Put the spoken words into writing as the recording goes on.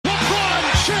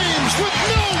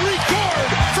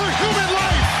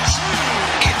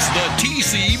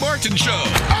Martin Show.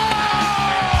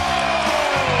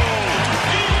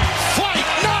 Flight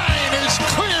 9 is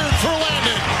cleared for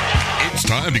landing. It's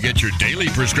time to get your daily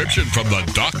prescription from the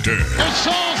doctor. The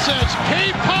soul says,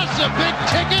 pay pasta, big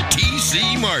ticket.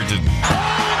 T.C. Martin.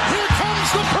 And here comes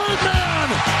the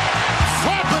Birdman,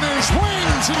 flapping his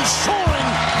wings and soaring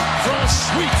for a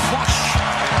sweet flush.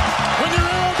 When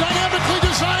you're aerodynamically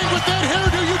designed with that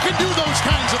hairdo, you can do those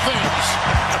kinds of things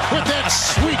with that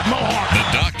sweet mohawk. The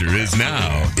doctor is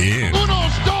now in.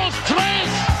 Unos, dos, tres.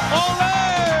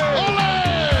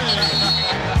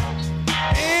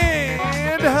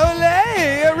 And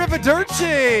Olé,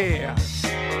 Arrivederci.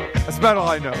 That's about all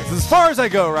I know. It's as far as I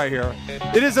go right here.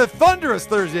 It is a thunderous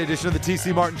Thursday edition of the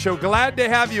T.C. Martin Show. Glad to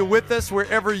have you with us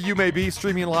wherever you may be.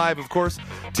 Streaming live, of course,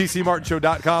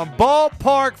 tcmartinshow.com.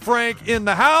 Ballpark Frank in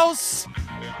the house.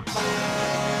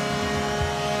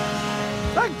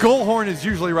 That goal horn is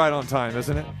usually right on time,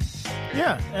 isn't it?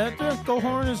 Yeah, the goal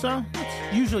horn is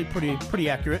it's usually pretty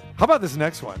accurate. How about this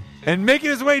next one? And making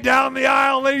his way down the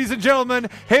aisle, ladies and gentlemen,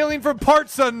 hailing from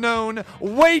parts unknown,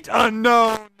 weight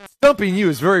unknown. Stumping you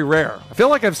is very rare. I feel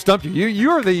like I've stumped you.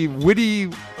 You are the witty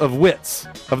of wits,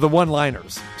 of the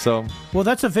one-liners. So, well,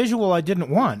 that's a visual I didn't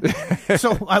want.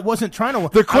 So I wasn't trying to.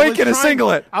 The Quake in a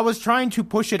singlet. I was trying to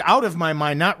push it out of my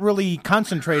mind, not really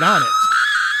concentrate on it.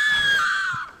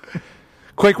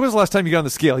 Quake, when was the last time you got on the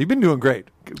scale? You've been doing great.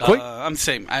 Quake? I'm the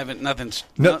same. I haven't nothing.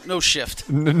 No shift.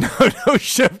 No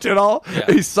shift at all. Yeah.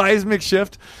 A seismic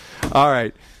shift. All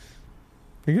right.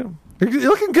 Here you go. You're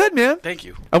looking good, man. Thank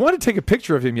you. I wanted to take a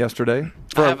picture of him yesterday.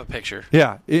 I have a picture.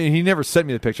 Yeah, he never sent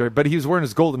me the picture, but he was wearing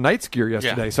his Golden Knights gear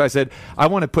yesterday. Yeah. So I said, I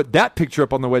want to put that picture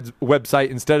up on the website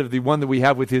instead of the one that we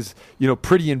have with his,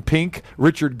 pretty in pink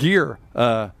Richard Gere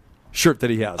shirt that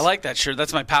he has. I like that shirt.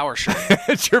 That's my power shirt.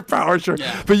 It's your power shirt.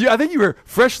 Yeah. But I think you were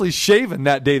freshly shaven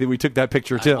that day that we took that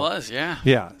picture too. I was, yeah.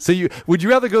 Yeah. So would you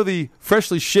rather go the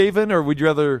freshly shaven, or would you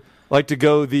rather like to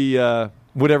go the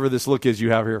whatever this look is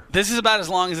you have here? This is about as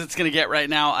long as it's going to get right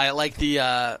now. I like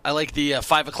the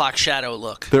 5 o'clock shadow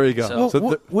look. There you go.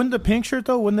 Well, wouldn't the pink shirt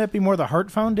though? Wouldn't that be more the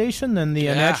Heart Foundation than the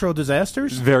natural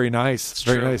disasters? Very nice. It's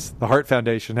very true. nice. The Heart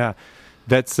Foundation. Yeah.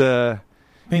 That's pink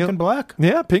and black.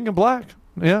 Yeah, pink and black.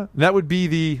 Yeah, that would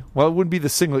be it wouldn't be the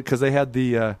singlet because they had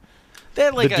the. They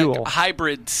had like a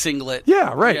hybrid singlet.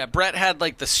 Yeah, right. Yeah, Brett had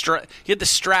like he had the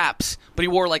straps, but he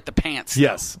wore like the pants.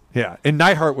 Yes, yeah. And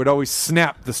Neihart would always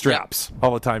snap the straps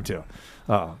all the time too.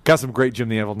 Got some great Jim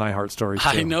the Anvil Neihart stories too.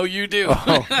 I know you do.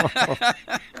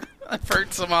 I've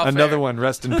heard some off Another air. one,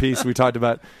 rest in peace. We talked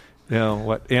about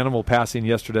Animal passing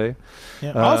yesterday.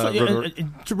 Yeah. Also,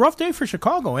 it's a rough day for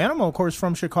Chicago. Animal, of course,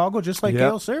 from Chicago, just like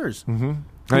Gale Sayers. Mm-hmm.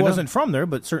 Who wasn't from there,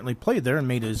 but certainly played there and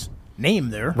made his name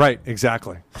there. Right,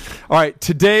 exactly. All right,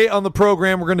 today on the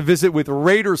program, we're going to visit with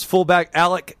Raiders fullback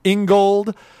Alec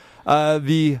Ingold.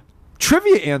 The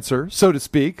trivia answer, so to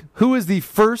speak, who is the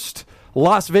first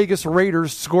Las Vegas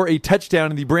Raiders to score a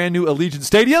touchdown in the brand new Allegiant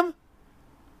Stadium?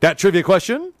 That trivia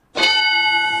question,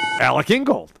 Alec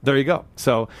Ingold. There you go.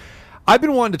 So I've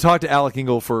been wanting to talk to Alec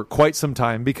Ingold for quite some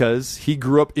time because he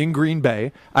grew up in Green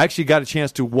Bay. I actually got a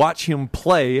chance to watch him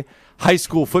play high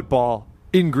school football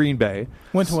in Green Bay.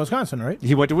 Went to Wisconsin, right?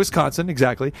 He went to Wisconsin,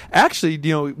 exactly. Actually,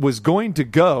 was going to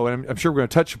go, and I'm sure we're going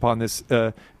to touch upon this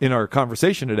in our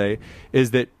conversation today,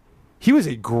 is that he was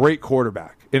a great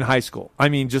quarterback in high school. I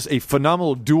mean, just a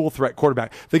phenomenal dual-threat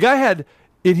quarterback. The guy had,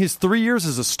 in his 3 years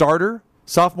as a starter,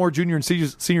 sophomore, junior, and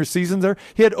senior seasons there,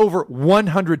 he had over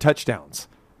 100 touchdowns.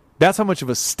 That's how much of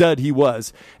a stud he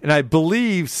was. And I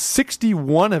believe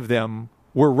 61 of them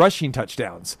were rushing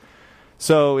touchdowns.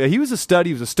 So he was a stud.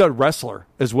 He was a stud wrestler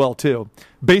as well, too.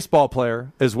 Baseball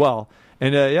player as well.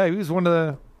 And, he was one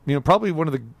of the, probably one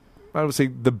of the, I would say,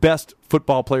 the best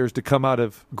football players to come out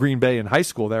of Green Bay in high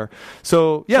school there.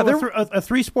 So, yeah. So a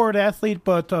three-sport athlete,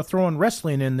 but throwing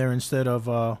wrestling in there instead of,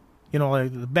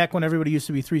 like back when everybody used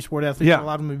to be three-sport athletes, a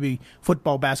lot of them would be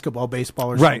football, basketball,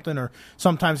 baseball, or something. Or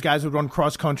sometimes guys would run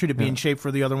cross-country to be in shape for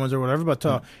the other ones or whatever.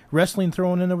 But wrestling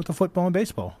thrown in there with the football and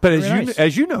baseball. But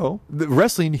as you know, the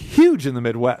wrestling huge in the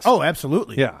Midwest. Oh,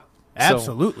 absolutely. Yeah.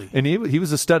 Absolutely. So, and he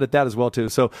was a stud at that as well, too.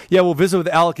 So, we'll visit with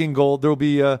Alec Ingold. There will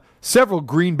be several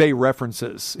Green Bay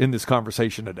references in this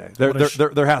conversation today. There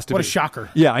has to be. What a shocker.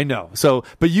 Yeah, I know. So,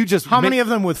 but you just... How many of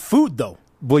them with food, though?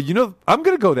 Well, I'm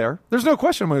going to go there. There's no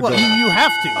question I'm going to go there. You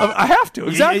have to. I have to,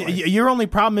 exactly. Your only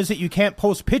problem is that you can't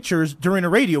post pictures during a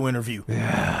radio interview.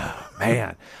 Yeah,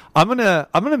 man. I'm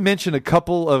gonna mention a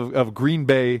couple of Green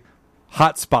Bay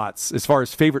hot spots as far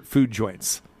as favorite food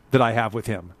joints that I have with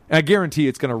him. And I guarantee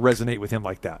it's going to resonate with him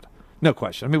like that. No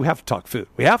question. I mean, we have to talk food.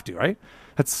 We have to, right?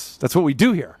 That's what we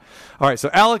do here. All right, so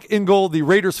Alec Ingold, the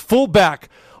Raiders fullback,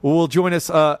 will join us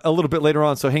a little bit later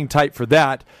on, so hang tight for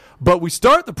that. But we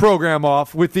start the program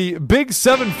off with the big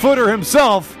 7-footer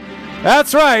himself.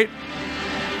 That's right.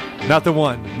 Not the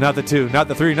 1, not the 2, not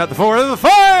the 3, not the 4, the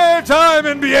 5-time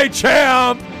NBA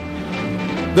champ.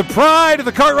 The pride of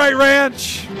the CartWright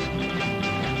Ranch.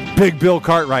 Big Bill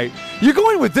Cartwright. You're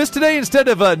going with this today instead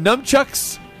of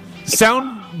Nunchuck's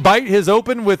sound bite his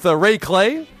open with Ray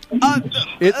Clay at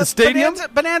the stadium?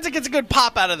 Bonanza gets a good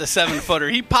pop out of the 7-footer.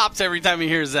 He pops every time he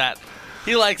hears that.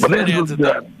 He likes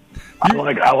Bonanza. I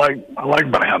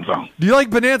like Bonanza. Do you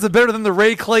like Bonanza better than the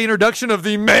Ray Clay introduction of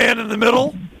the man in the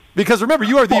middle? Because remember,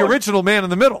 you are the original man in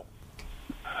the middle.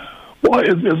 Well,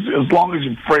 as long as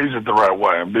you phrase it the right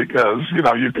way, because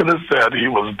you could have said he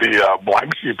was the black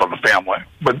sheep of the family,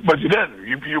 but you didn't.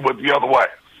 You went the other way,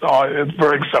 so it's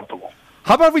very acceptable.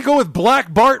 How about we go with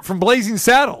Black Bart from Blazing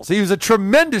Saddles? He was a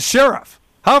tremendous sheriff.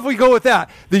 How about we go with that?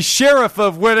 The sheriff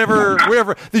of whatever,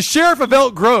 the sheriff of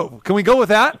Elk Grove. Can we go with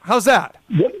that? How's that?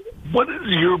 What is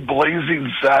your Blazing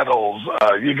Saddles?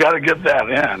 You got to get that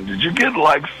in. Did you get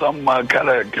like some kind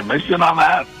of commission on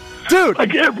that? Dude.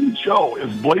 Like every show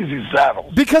is Blazing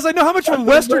Saddles. Because I know how much of a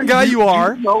Western guy you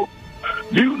are. Do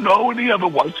you know any other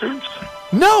Westerns?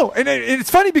 No, and it's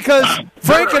funny because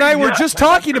Frank and I were just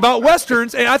talking about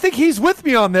Westerns, and I think he's with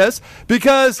me on this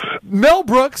because Mel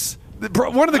Brooks,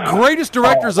 one of the greatest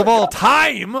directors of all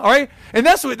time, all right? And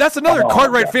that's another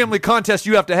CartWright family contest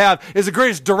you have to have, is the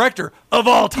greatest director of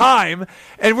all time.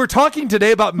 And we're talking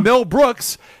today about Mel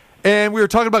Brooks, and we were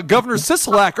talking about Governor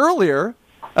Sisolak earlier,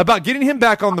 about getting him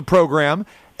back on the program.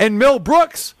 And Mel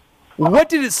Brooks, what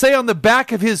did it say on the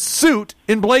back of his suit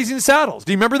in Blazing Saddles?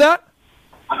 Do you remember that?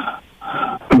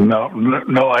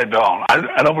 No, I don't.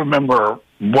 I don't remember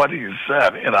what he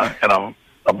said in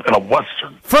a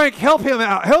Western. Frank, help him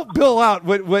out. Help Bill out.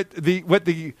 What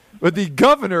the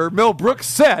governor Mel Brooks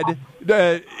said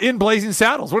in Blazing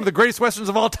Saddles, one of the greatest Westerns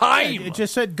of all time. It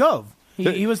just said Gov.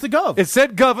 He was the Gov. It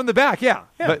said Gov in the back, yeah.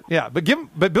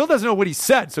 But Bill doesn't know what he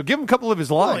said, so give him a couple of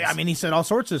his lines. Well, I mean, he said all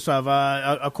sorts of stuff.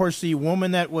 Of course, the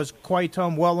woman that was quite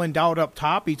well endowed up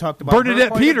top, he talked about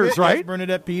Bernadette Peters, right? Yes,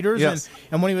 Bernadette Peters, yes.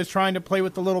 And when he was trying to play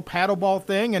with the little paddle ball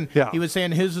thing, and he was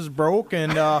saying his is broke,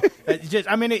 and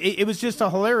it was just a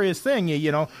hilarious thing,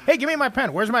 Hey, give me my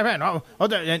pen. Where's my pen?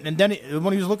 And then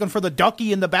when he was looking for the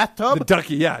ducky in the bathtub, the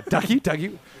ducky, yeah,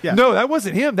 ducky. Yeah. No, that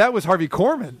wasn't him. That was Harvey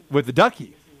Korman with the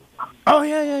ducky. Oh,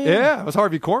 yeah. Yeah, it was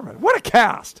Harvey Korman. What a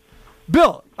cast.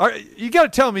 Bill, you got to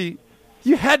tell me,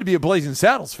 you had to be a Blazing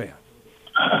Saddles fan.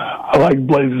 I like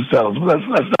Blazing Saddles, but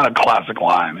that's not a classic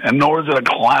line. And nor is it a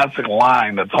classic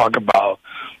line to talk about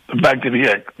the fact that he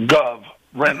had Gov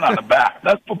written on the back.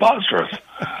 That's preposterous.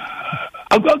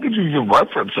 How could you even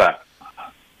reference that?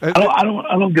 I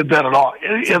don't get that at all.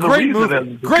 It's a great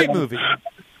movie. Great movie.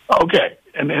 Okay.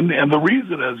 And the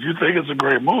reason is you think it's a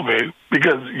great movie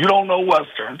because you don't know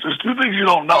Westerns. There's two things you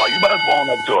don't know. You might as well own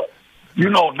up to it. You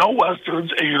know no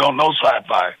Westerns and you don't know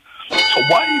sci-fi. So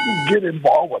why even get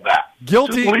involved with that?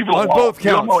 Guilty on both counts.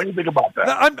 You don't know anything about that.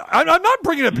 I'm not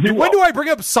bringing up. When do I bring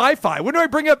up sci-fi? When do I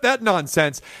bring up that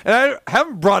nonsense? And I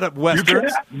haven't brought up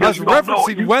Westerns. I was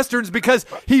referencing Westerns because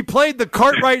he played the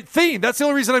CartWright theme. That's the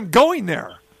only reason I'm going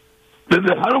there.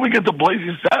 How do we get to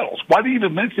Blazing Saddles? Why do you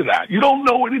even mention that? You don't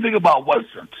know anything about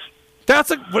Westerns. That's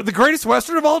the greatest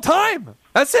Western of all time.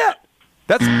 That's it.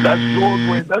 That's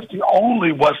the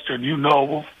only Western you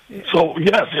know. So,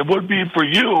 yes, it would be for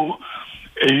you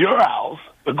in your house,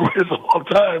 the greatest of all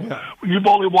time. Yeah. You've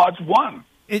only watched one.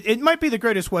 It might be the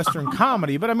greatest Western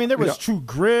comedy, but I mean, there was True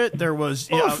Grit. There was,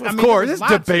 of course, it's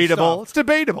debatable. It's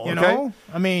debatable. You know,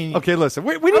 I mean, okay, listen,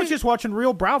 I was just watching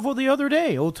Rio Bravo the other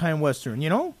day, old time Western.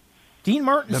 Dean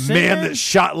Martin, the man that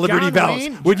shot Liberty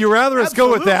Valance. Would you rather us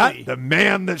go with that? The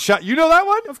man that shot. You know that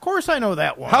one? Of course, I know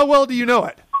that one. How well do you know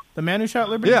it? The Man Who Shot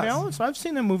Liberty Valance. I've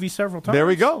seen that movie several times. There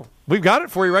we go. We've got it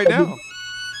for you right now.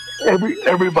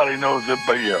 Everybody knows it,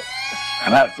 but you.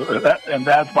 And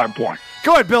that's my point.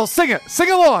 Go ahead, Bill. Sing it.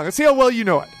 Sing along. Let's see how well you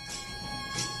know it.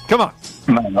 Come on.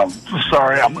 No.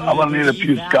 Sorry, I'm going to need a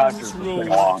few scotches to sing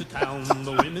along.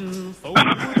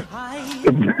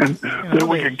 Then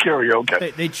we can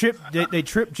karaoke. They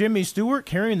trip Jimmy Stewart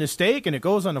carrying the steak, and it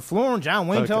goes on the floor, and John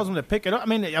Wayne tells him to pick it up. I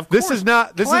mean, of course, this is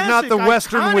not the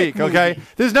Western Week, movie. okay?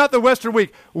 This is not the Western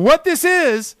Week. What this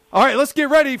is, all right, let's get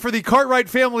ready for the CartWright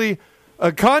family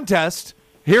contest.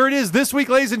 Here it is this week,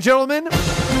 ladies and gentlemen.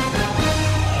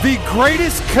 The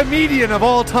greatest comedian of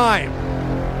all time.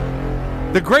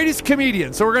 The greatest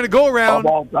comedian. So we're going to go around.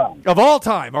 Of all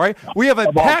time, all right? We have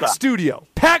a packed studio.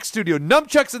 Packed studio.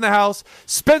 Nunchuck's in the house.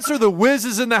 Spencer the Wiz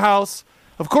is in the house.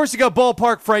 Of course, you got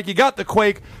Ballpark Frank. You got the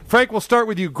Quake. Frank, we'll start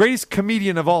with you. Greatest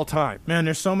comedian of all time. Man,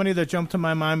 there's so many that jump to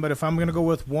my mind, but if I'm going to go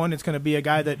with one, it's going to be a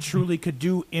guy that truly could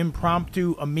do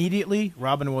impromptu immediately,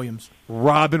 Robin Williams.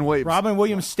 Robin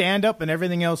Williams stand-up and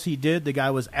everything else he did, the guy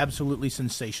was absolutely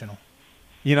sensational.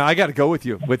 You know, I got to go with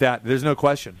you with that. There's no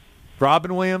question.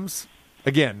 Robin Williams,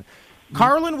 again.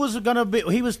 Carlin was going to be –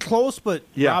 he was close, but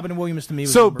Robin Williams to me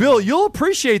was So, Bill, one. you'll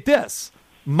appreciate this.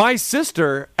 My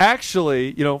sister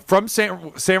actually, from San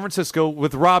Francisco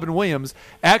with Robin Williams,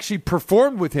 actually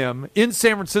performed with him in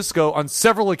San Francisco on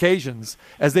several occasions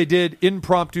as they did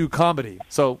impromptu comedy.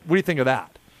 So what do you think of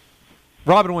that?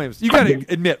 Robin Williams. You got to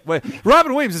admit,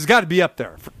 Robin Williams has got to be up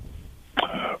there.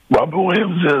 Robin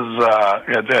Williams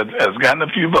has gotten a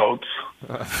few votes.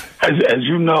 As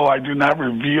you know, I do not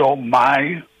reveal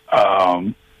my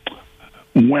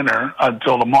winner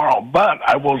until tomorrow. But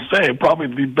I will say probably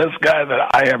the best guy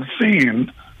that I have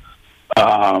seen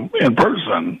in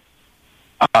person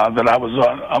that I was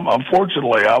on.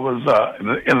 Unfortunately, I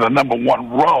was in the number one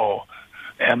row,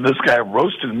 and this guy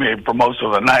roasted me for most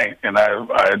of the night, and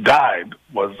I died,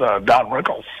 was Don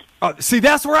Rickles. See,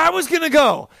 that's where I was going to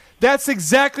go. That's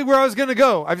exactly where I was going to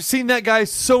go. I've seen that guy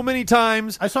so many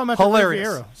times. I saw him at Hilarious.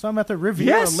 the Riviera. Saw him at the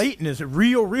Riviera late in his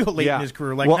real late in his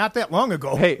career, not that long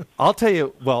ago. Hey, I'll tell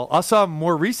you. Well, I saw him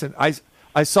more recent. I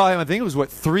saw him. I think it was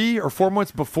 3 or 4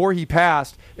 months before he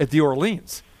passed at the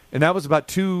Orleans, and that was about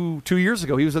two years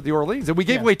ago. He was at the Orleans, and we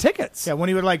gave away tickets. Yeah, when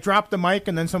he would drop the mic,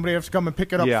 and then somebody has to come and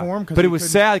pick it up for him. But it was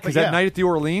sad because that night at the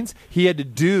Orleans, he had to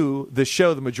do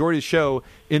the majority of the show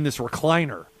in this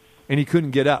recliner, and he couldn't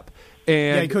get up.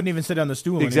 And he couldn't even sit on the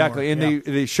stool exactly. anymore.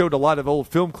 And they showed a lot of old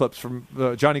film clips from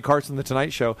Johnny Carson, The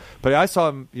Tonight Show. But I saw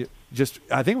him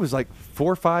I think it was 4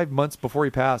 or 5 months before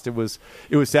he passed. It was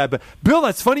sad. But Bill,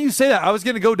 that's funny you say that. I was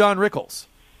going to go Don Rickles.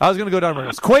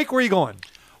 Quake, where are you going?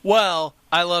 Well,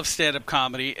 I love stand-up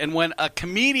comedy, and when a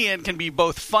comedian can be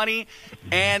both funny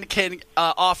and can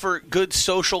offer good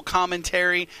social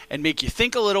commentary and make you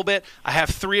think a little bit, I have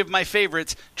 3 of my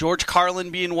favorites, George Carlin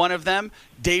being one of them,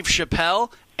 Dave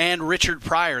Chappelle, and Richard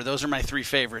Pryor. Those are my 3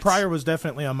 favorites. Pryor was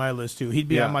definitely on my list, too. He'd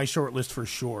be on my short list for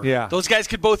sure. Yeah. Those guys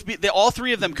could both be – all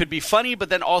 3 of them could be funny, but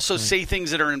then also say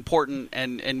things that are important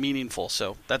and meaningful,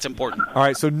 so that's important. All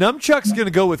right, so Numchuck's going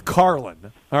to go with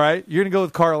Carlin. All right, you're going to go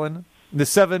with Carlin. The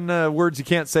 7 words you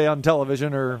can't say on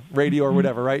television or radio or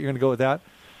whatever, right? You're going to go with that?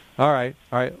 All right.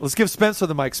 Let's give Spencer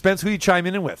the mic. Spence, who are you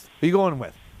chiming in with? Who are you going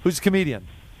with? Who's a comedian?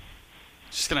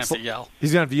 Just going to have to yell.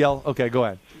 He's going to have to yell? Okay, go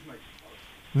ahead.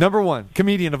 Number 1,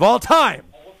 comedian of all time.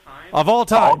 Of all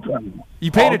time.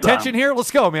 You paying attention here?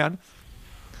 Let's go, man.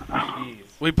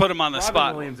 We put him on the spot.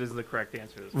 Robin Williams is the correct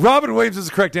answer. Robin Williams is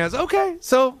the correct answer. Okay,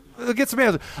 so we'll get some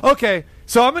answers. Okay,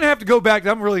 so I'm going to have to go back.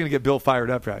 I'm really going to get Bill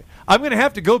fired up, right? I'm going to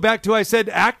have to go back to I said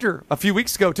actor a few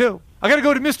weeks ago, too. I got to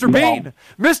go to Mr. Bean.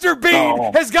 Mr.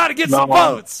 Bean has got to get some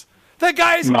votes. That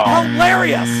guy's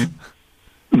hilarious.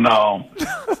 No.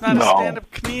 It's not a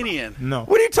stand-up comedian. No.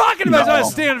 What are you talking about? He's not a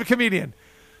stand-up comedian.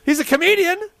 He's a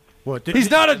comedian. What, He's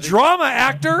not a drama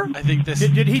actor. I think this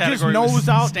Did he just category was nose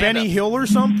out stand-up. Benny Hill or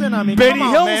something? I mean, Benny come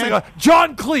on, Hill. man.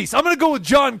 John Cleese. I'm going to go with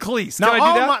John Cleese. Can Now,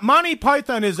 I do that? Monty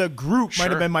Python is a group. Sure. Might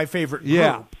have been my favorite group.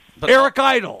 Yeah. But Eric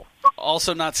Idle.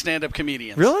 Also not stand-up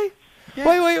comedians. Really? Yeah.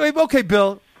 Wait. Okay,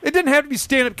 Bill. It didn't have to be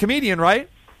stand-up comedian, right?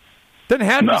 Doesn't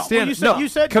have to be No. stand-up. You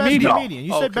said comedian. best comedian.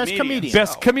 You said best comedian. comedian.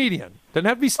 Best comedian. Doesn't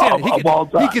have to be stand-up. Of all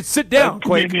time. He could sit down, Best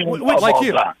Quake, comedian like of all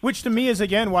you. time. Which to me is,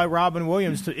 again, why Robin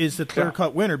Williams is the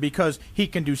clear-cut winner, because he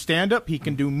can do stand-up, he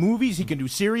can do movies, he can do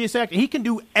serious acting, he can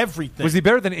do everything. Was he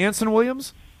better than Anson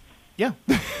Williams? Yeah.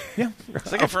 Yeah.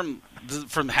 It's like from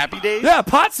Happy Days. Yeah,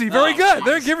 Potsy. Very good.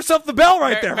 There, give yourself the bell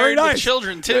right there. Very Married with nice.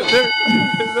 Children too.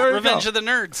 There you Revenge go. of the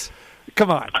Nerds.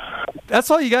 Come on.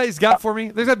 That's all you guys got for me?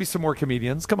 There's got to be some more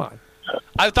comedians. Come on.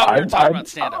 I thought we were talking about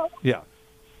stand-up. Yeah.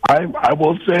 I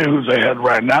will say who's ahead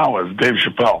right now is Dave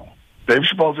Chappelle. Dave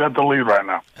Chappelle's got the lead right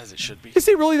now. As it should be. Is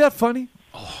he really that funny?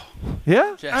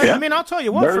 Yeah? Yes. I mean, I'll tell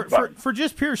you what, Very fun. for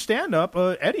just pure stand-up,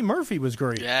 Eddie Murphy was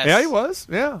great. Yes. Yeah, he was.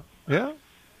 Yeah.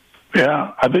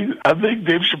 Yeah, I think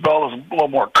Dave Chappelle is a little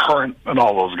more current than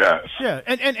all those guys. Yeah,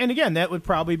 and again, that would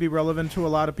probably be relevant to a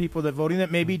lot of people that voting that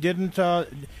maybe didn't,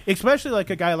 especially like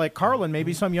a guy like Carlin.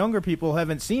 Maybe some younger people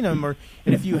haven't seen him, and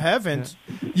if you haven't,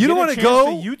 You don't want to go.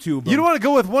 YouTube. You don't want to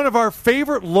go with one of our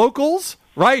favorite locals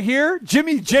right here,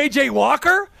 Jimmy J.J.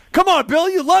 Walker. Come on, Bill.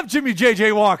 You love Jimmy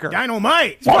J.J. Walker.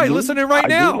 Dynamite. He's probably listening right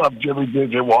now. I do love Jimmy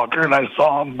J.J. Walker, and I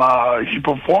saw him. He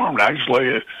performed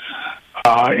actually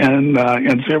in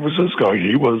San Francisco.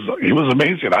 He was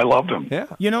amazing. I loved him. Yeah.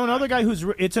 You know, another guy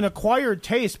it's an acquired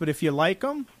taste, but if you like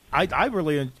him, I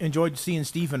really enjoyed seeing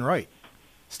Stephen Wright.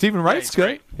 Stephen Wright's he's good.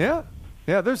 great. Yeah.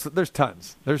 Yeah, there's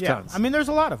tons. There's Yeah, tons. I mean, there's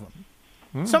a lot of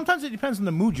them. Sometimes it depends on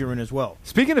the mood you're in as well.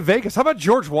 Speaking of Vegas, how about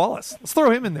George Wallace? Let's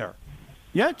throw him in there.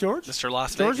 Yeah, George. Mr.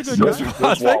 Las George Vegas. is a good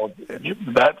guy. Well,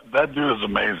 that dude is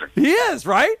amazing. He is,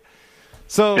 right?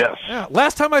 So, Yes. yeah,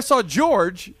 last time I saw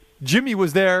George, Jimmy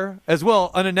was there as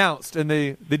well, unannounced, and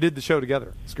they did the show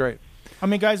together. It's great. I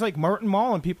mean, guys like Martin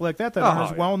Mull and people like that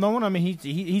aren't as well known. I mean,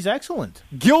 he's excellent.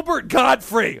 Gilbert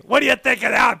Godfrey. What do you think of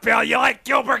that, Bill? You like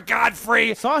Gilbert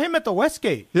Godfrey? Saw him at the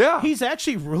Westgate. Yeah. He's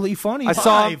actually really funny. I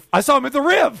saw him at the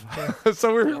Riv.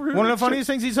 So we're One of the funniest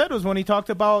things he said was when he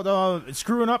talked about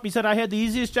screwing up, he said, I had the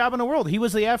easiest job in the world. He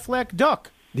was the Aflac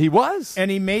Duck. He was. And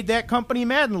he made that company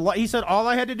mad. And he said, all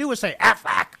I had to do was say,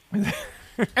 Aflac.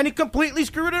 And he completely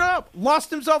screwed it up. Lost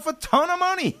himself a ton of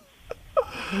money.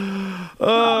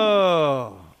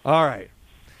 Oh, all right.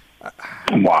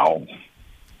 Wow.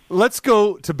 Let's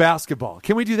go to basketball.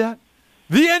 Can we do that?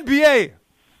 The NBA.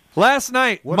 Last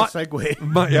night. What a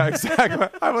segue. Yeah, exactly.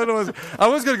 I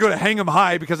was going to go to hang 'em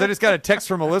high because I just got a text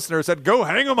from a listener who said, go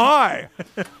hang 'em high.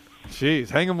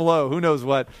 Jeez, hang 'em low. Who knows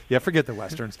what? Yeah, forget the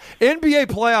Westerns. NBA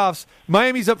playoffs.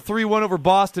 Miami's up 3-1 over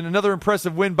Boston. Another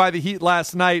impressive win by the Heat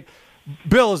last night.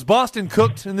 Bill, is Boston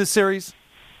cooked in this series?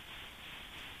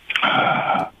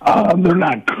 They're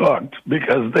not cooked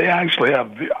because they actually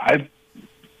have. I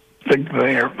think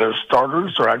their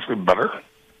starters are actually better.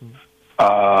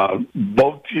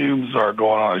 Both teams are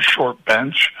going on a short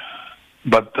bench,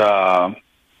 but whatever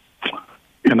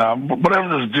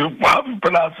this dude. How do you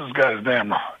pronounce this guy's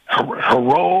name?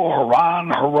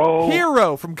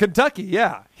 Hero from Kentucky.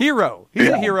 Yeah, Hero. He's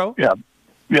a hero.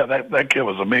 Yeah, that kid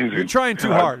was amazing. You're trying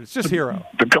too hard. It's just Hero.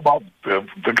 To come off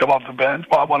the bench.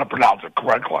 Well, I want to pronounce it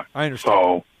correctly. I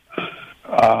understand.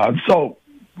 I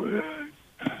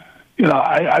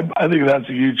think that's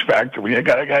a huge factor. When you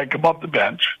got a guy come off the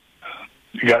bench,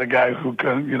 you got a guy who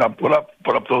can put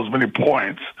up those many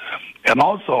points, and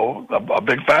also a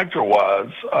big factor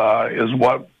is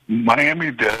what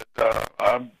Miami did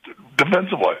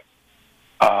defensively.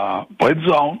 Played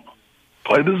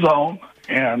the zone.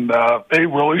 And they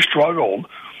really struggled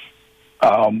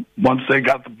once they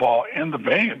got the ball in the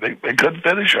paint. They couldn't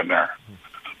finish in there.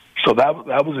 So that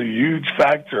was a huge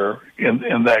factor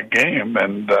in that game.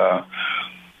 And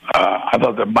I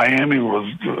thought that Miami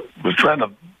was trying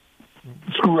to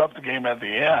screw up the game at the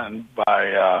end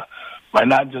by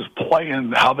not just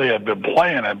playing how they had been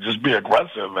playing and just be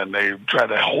aggressive. And they tried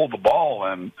to hold the ball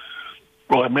and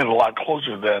really made it a lot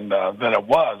closer than it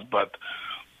was. But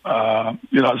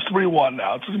it's 3-1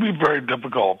 now. It's going to be very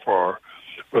difficult for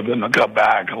them to come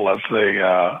back unless they,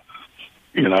 got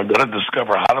to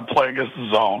discover how to play against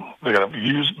the zone. They're going to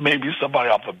use maybe somebody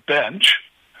off the bench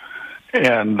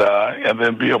and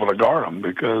then be able to guard them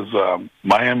because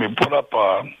Miami put up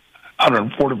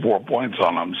 144 points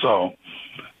on them. So,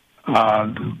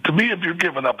 to me, if you're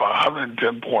giving up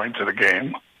 110 points in a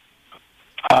game,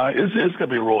 it's going to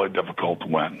be really difficult to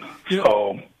win.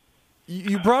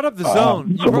 You brought up the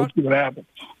zone. We'll see what happens.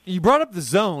 You brought up the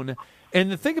zone, and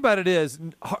the thing about it is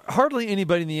hardly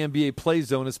anybody in the NBA plays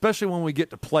zone, especially when we get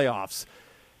to playoffs.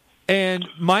 And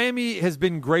Miami has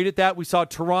been great at that. We saw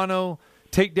Toronto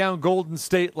take down Golden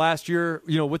State last year,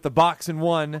 with the box and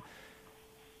one.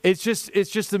 It's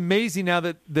just amazing now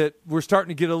that we're starting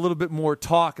to get a little bit more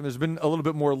talk, and there's been a little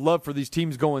bit more love for these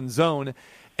teams going zone.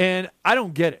 And I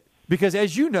don't get it. Because,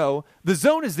 as you know, the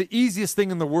zone is the easiest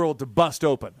thing in the world to bust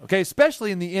open, okay?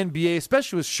 Especially in the NBA,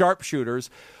 especially with sharpshooters.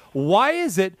 Why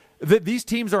is it that these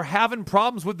teams are having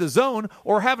problems with the zone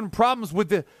or having problems with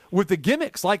the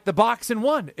gimmicks like the box and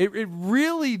one? It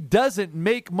really doesn't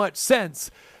make much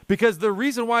sense because the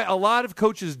reason why a lot of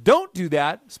coaches don't do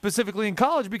that, specifically in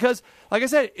college, because, like I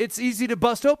said, it's easy to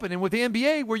bust open. And with the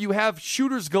NBA, where you have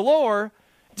shooters galore,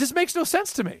 it just makes no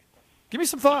sense to me. Give me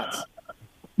some thoughts.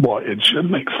 Well, it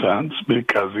should make sense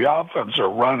because the offense they're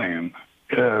running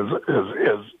is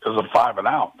a 5 and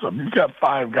out. So if you've got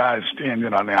 5 guys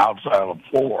standing on the outside of the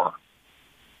floor,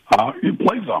 you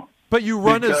play zone. But you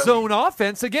run a zone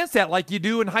offense against that like you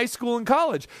do in high school and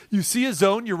college. You see a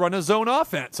zone, you run a zone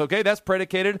offense, okay? That's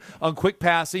predicated on quick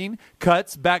passing,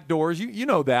 cuts, back doors. You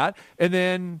know that. And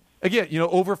then, again,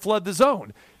 overflood the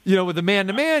zone. With the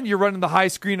man-to-man, you're running the high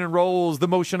screen and rolls, the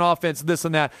motion offense, this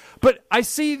and that. But I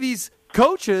see these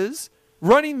coaches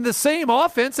running the same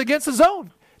offense against the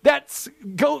zone. That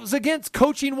goes against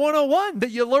coaching 101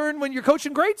 that you learn when you're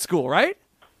coaching grade school, right?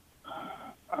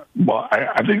 Well,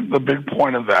 I think the big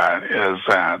point of that is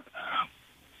that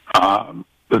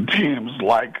the teams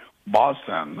like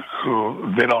Boston,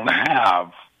 who they don't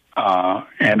have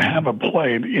and haven't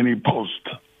played any post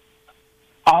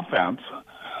offense,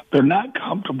 they're not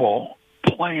comfortable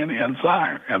playing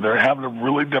inside, and they're having a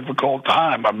really difficult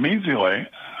time, amazingly,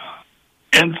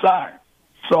 inside.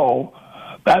 So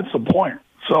that's the point.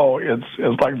 So it's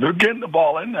like they're getting the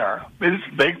ball in there.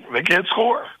 They can't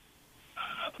score.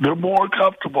 They're more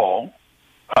comfortable,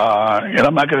 and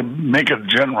I'm not going to make it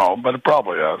general, but it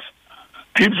probably is.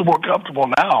 Teams are more comfortable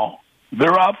now.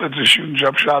 Their offense is shooting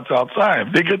jump shots outside.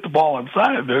 If they get the ball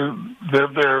inside, they're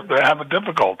having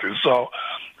difficulties. So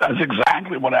that's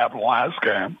exactly what happened last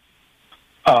game.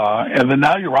 And then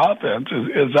now your offense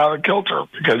is out of kilter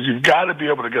because you've got to be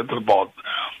able to get the ball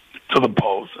to the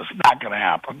post. It's not going to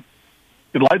happen.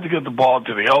 You'd like to get the ball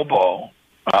to the elbow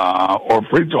or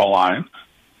free throw line.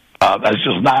 That's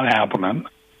just not happening.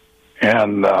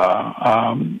 And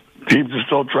teams are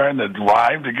still trying to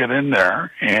drive to get in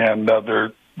there, and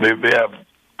they have a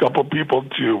couple people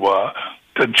to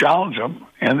challenge them,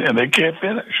 and they can't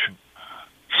finish.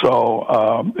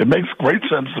 So it makes great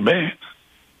sense to me.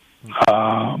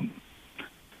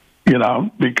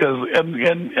 Because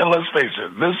and let's face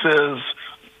it, this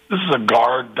is a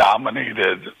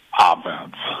guard-dominated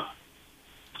offense.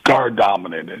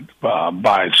 Guard-dominated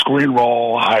by screen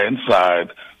roll, high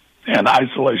inside, and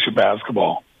isolation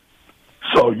basketball.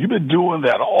 So you've been doing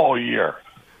that all year.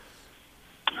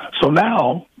 So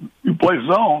now you play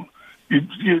zone, you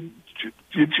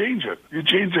change it. You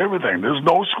change everything. There's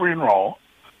no screen roll.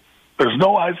 There's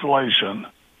no isolation.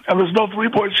 And there's no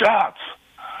three-point shots.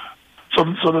 So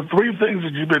the three things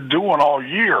that you've been doing all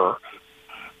year,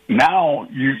 now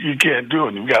you can't do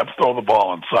it. You've got to throw the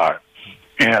ball inside.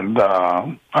 And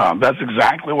that's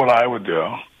exactly what I would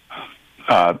do.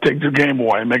 Take their game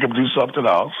away, make them do something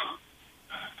else,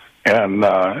 and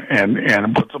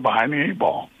put them behind the eight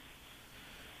ball.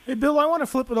 Hey, Bill, I want to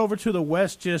flip it over to the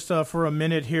West just for a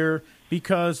minute here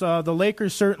because the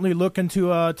Lakers certainly looking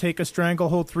to take a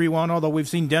stranglehold 3-1, although we've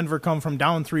seen Denver come from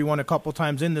down 3-1 a couple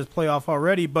times in this playoff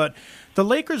already. But the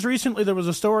Lakers recently, there was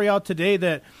a story out today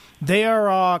that they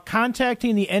are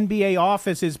contacting the NBA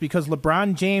offices because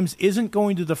LeBron James isn't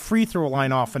going to the free throw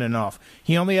line often enough.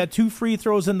 He only had 2 free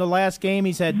throws in the last game.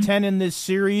 He's had 10 in this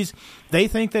series. They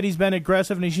think that he's been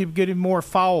aggressive and he should be getting more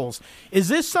fouls. Is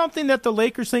this something that the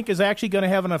Lakers think is actually going to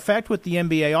have an effect with the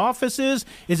NBA offices?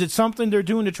 Is it something they're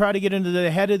doing to try to get into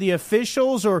the head of the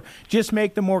officials or just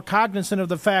make them more cognizant of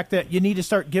the fact that you need to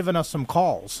start giving us some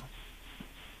calls?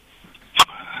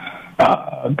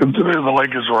 Considering the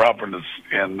Lakers were up in this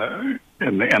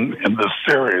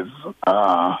series,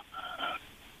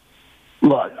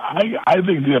 look, I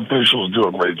think the officials do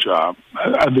a great job.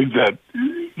 I think that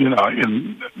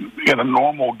in a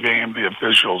normal game, the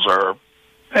officials are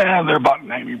they're about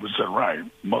 90% right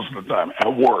most of the time,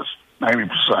 at worst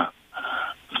 90%.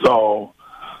 So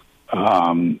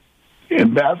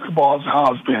in basketball, is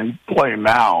how it's being played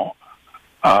now.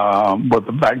 But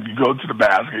the fact you go to the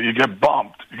basket, you get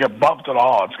bumped. You get bumped at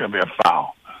all, it's going to be a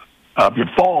foul. If you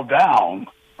fall down,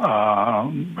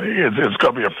 it's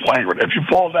going to be a flagrant. If you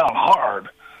fall down hard,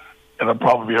 it'll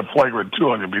probably be a flagrant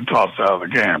too, and you'll be tossed out of the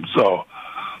game. So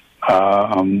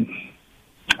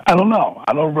I don't know.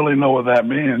 I don't really know what that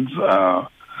means.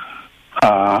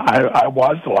 I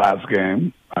watched the last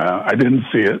game. I didn't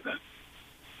see it.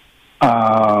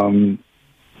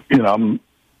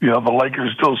 The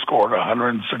Lakers still scored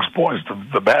 106 points.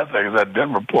 The bad thing is that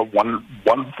Denver put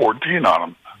 114 on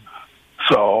them.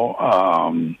 So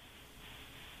I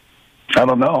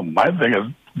don't know. My thing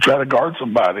is try to guard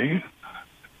somebody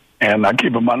and not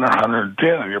keep them under 110,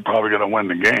 and you're probably going to win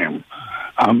the game.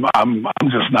 I'm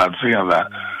just not seeing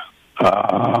that.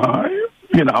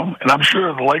 And I'm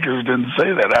sure the Lakers didn't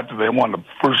say that after they won the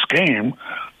first game.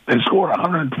 They scored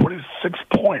 126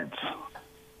 points.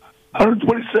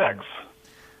 126.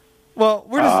 Well,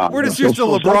 we're just used to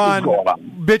LeBron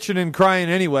bitching and crying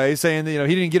anyway, saying that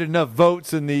he didn't get enough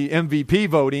votes in the MVP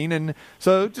voting, and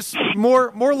so just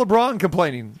more LeBron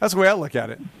complaining. That's the way I look at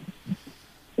it.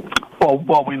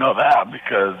 Well, we know that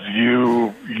because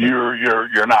you're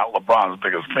not LeBron's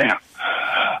biggest fan.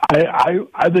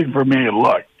 I think for me,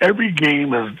 look, every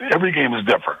game is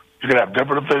different. You can have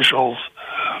different officials.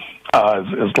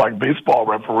 It's like baseball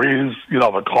referees.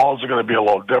 The calls are going to be a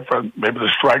little different. Maybe the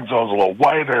strike zone's a little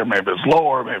wider. Maybe it's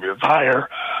lower. Maybe it's higher.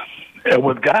 And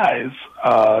with guys,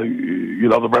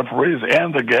 the referees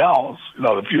and the gals,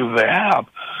 the few that they have,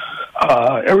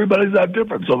 everybody's that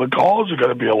different. So the calls are going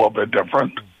to be a little bit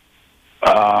different.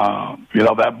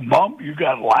 That bump you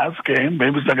got last game,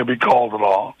 maybe it's not going to be called at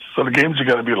all. So the games are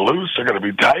going to be loose. They're going to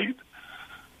be tight.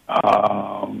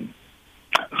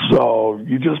 So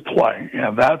you just play,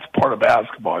 and that's part of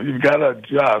basketball. You've got to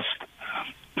adjust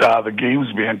the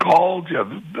games being called. You have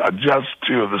to adjust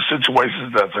to the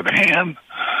situations that's at hand.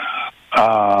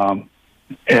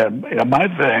 And my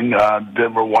thing,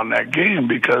 Denver won that game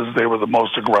because they were the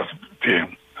most aggressive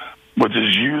team, which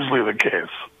is usually the case.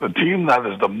 The team that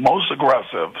is the most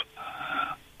aggressive,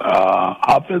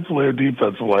 offensively or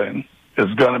defensively,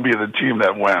 is going to be the team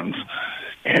that wins.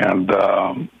 And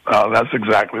that's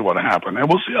exactly what happened. And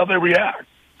we'll see how they react.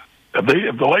 If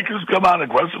the Lakers come out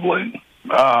aggressively,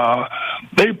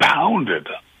 they pounded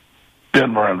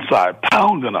Denver inside,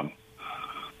 pounding them,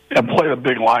 and played a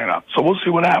big lineup. So we'll see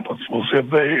what happens. We'll see if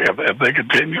they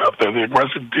continue. If they're the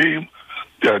aggressive team,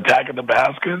 they're attacking the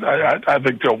basket, I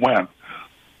think they'll win.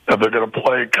 If they're going to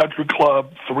play country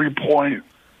club 3-point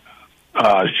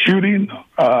shooting,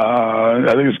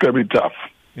 I think it's going to be tough.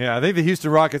 Yeah, I think the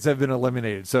Houston Rockets have been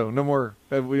eliminated, so no more.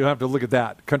 We don't have to look at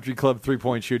that. Country club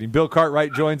 3-point shooting. Bill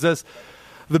Cartwright joins us,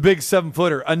 the big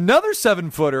 7-footer. Another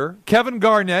 7-footer, Kevin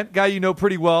Garnett, guy you know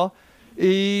pretty well.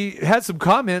 He had some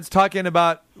comments talking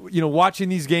about, watching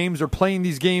these games or playing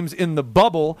these games in the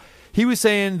bubble. He was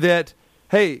saying that,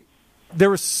 hey, there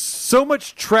was so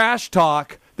much trash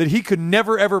talk that he could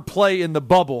never, ever play in the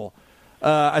bubble.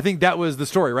 I think that was the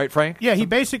story, right, Frank? Yeah, he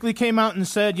basically came out and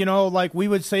said, like we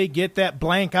would say, get that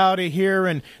blank out of here,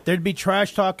 and there'd be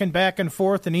trash talking back and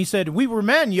forth. And he said, we were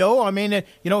men, yo. I mean,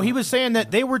 he was saying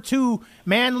that they were too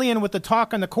manly and with the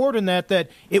talk on the court and that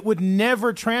it would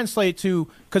never translate to,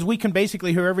 because we can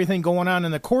basically hear everything going on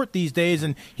in the court these days.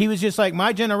 And he was just like,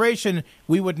 my generation,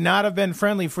 we would not have been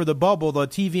friendly for the bubble. The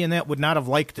TV and that would not have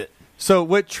liked it. So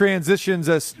what transitions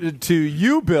us to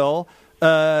you, Bill?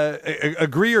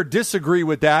 Agree or disagree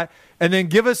with that, and then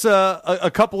give us a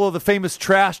couple of the famous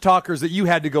trash talkers that you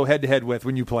had to go head-to-head with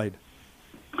when you played.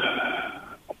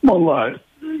 Well, and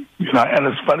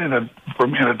it's funny that for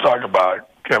me to talk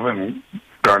about Kevin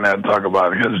Garnett, talk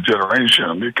about his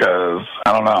generation, because,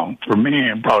 I don't know, for me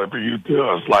and probably for you too,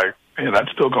 it's like, hey, that's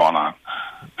still going on.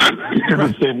 You're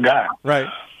the same guy. Right.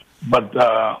 But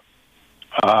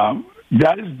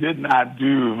guys did not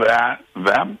do that.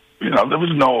 There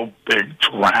was no big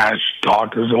trash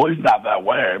talkers, at least not that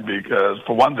way, because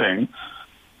for one thing,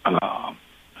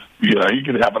 you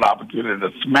could have an opportunity to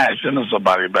smash into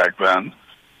somebody back then,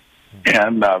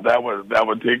 and that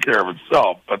would take care of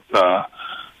itself. But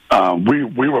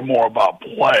we were more about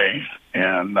play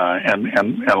and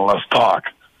less talk.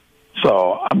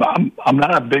 So I'm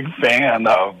not a big fan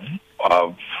of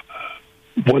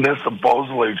when it's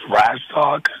supposedly trash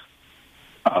talk.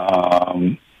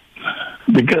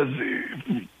 Because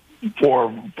for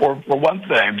one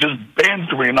thing, just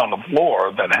bantering on the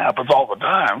floor that happens all the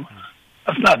time,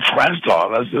 that's not trash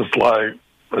talk. That's just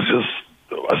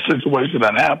a situation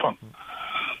that happens.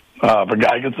 If a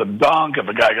guy gets a dunk, if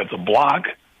a guy gets a block,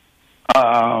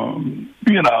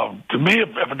 to me,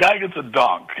 if a guy gets a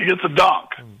dunk, he gets a dunk.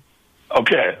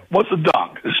 Okay, what's a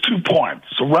dunk? It's 2 points.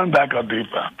 So run back on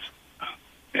defense.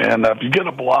 And if you get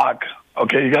a block,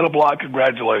 okay, you got a block,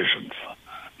 congratulations.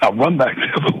 Now run back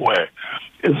the other way.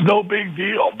 It's no big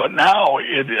deal, but now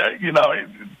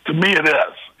to me it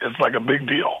is. It's like a big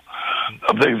deal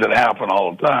of things that happen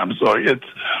all the time. So it's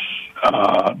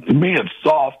to me it's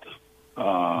soft.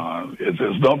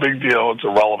 It's no big deal. It's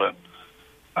irrelevant.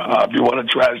 If you want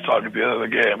to trash talk at the end of the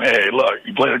game, hey, look,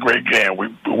 you played a great game.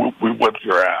 We whipped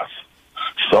your ass.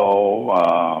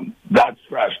 So that's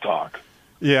trash talk.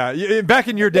 Yeah, back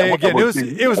in your day, again,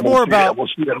 it was more about. We'll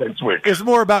see you next week. It's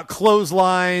more about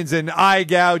clotheslines and eye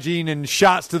gouging and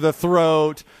shots to the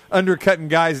throat, undercutting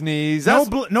guys' knees. No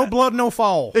blood, no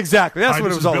foul. Exactly, that's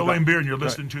what it was all Bill about. Laimbeer, and you're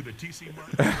listening to the TC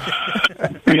Martin.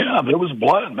 Yeah, there was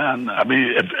blood, man. I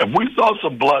mean, if we saw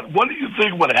some blood, what do you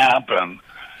think would happen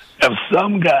if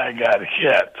some guy got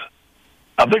hit?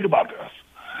 Now think about this: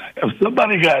 if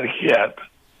somebody got hit,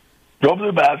 drove to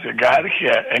the basket, got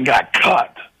hit, and got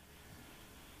cut.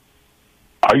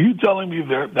 Are you telling me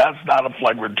that's not a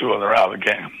flagrant 2 and they're out of the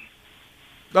game?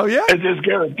 Oh, yeah? It's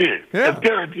guaranteed. Yeah. It's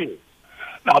guaranteed.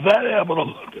 Now, that happened all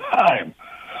the time.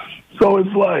 So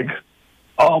it's like,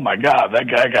 oh, my God, that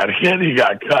guy got hit, he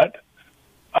got cut,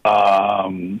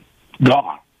 gone.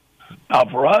 Now,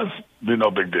 for us, it'd be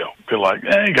no big deal. Be like,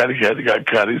 hey, he got hit, he got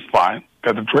cut, he's fine.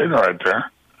 Got the trainer right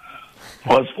there.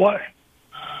 Let's play.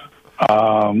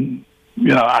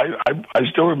 I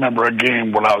still remember a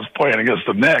game when I was playing against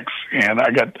the Knicks, and I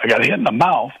got hit in the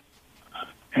mouth,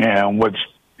 and which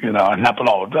it happened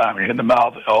all the time. You hit in the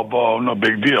mouth, elbow, no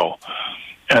big deal.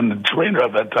 And the trainer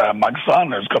at that time, Mike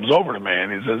Saunders, comes over to me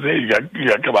and he says, "Hey, you got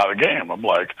to come out of the game." I'm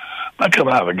like, "I'm not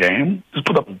coming out of the game. Just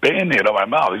put a Band-Aid on my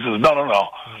mouth." He says, "No.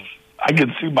 I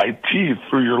can see my teeth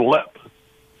through your lip."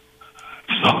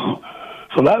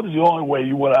 So that was the only way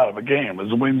you went out of a game,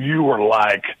 is when you were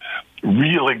like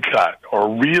really cut or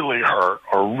really hurt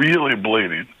or really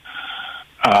bleeding.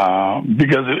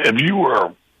 Because if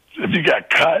you got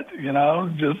cut,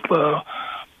 just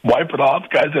wipe it off.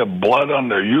 Guys have blood on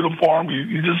their uniform.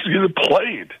 You just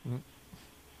played.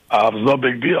 It was no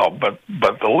big deal. But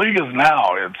the league is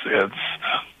now.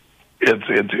 It's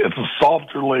a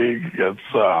softer league. It's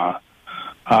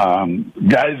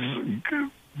guys,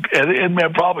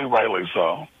 and probably rightly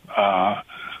so.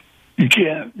 You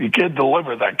can't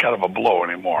deliver that kind of a blow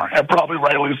anymore, and probably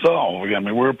rightly so. I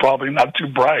mean, we're probably not too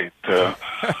bright to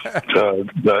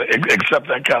accept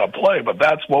that kind of play, but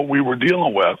that's what we were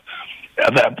dealing with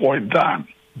at that point in time.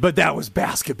 But that was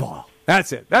basketball.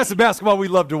 That's it. That's the basketball we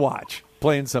love to watch.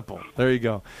 Plain and simple. There you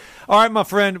go. All right, my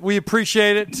friend, we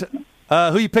appreciate it.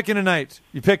 Who you picking tonight?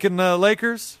 You picking the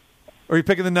Lakers, or you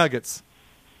picking the Nuggets?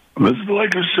 This is the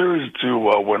Lakers series to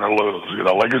win or lose.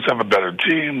 Lakers have a better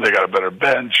team. They got a better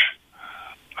bench.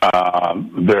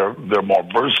 They're more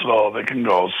versatile. They can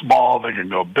go small. They can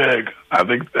go big. I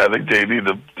think they need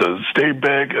to stay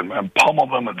big and pummel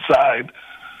them inside.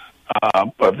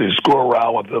 But if they score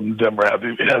around with them, Denver has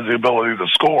the ability to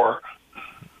score.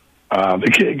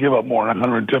 They can't give up more than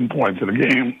 110 points in a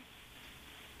game.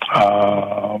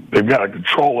 They've got to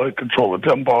control the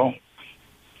tempo.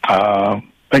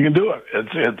 They can do it.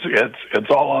 It's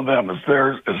all on them. It's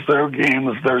their game.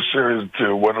 It's their series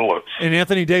to win or lose. And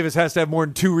Anthony Davis has to have more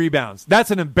than 2 rebounds.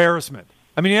 That's an embarrassment.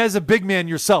 I mean, as a big man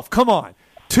yourself, come on,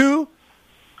 2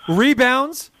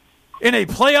 rebounds in a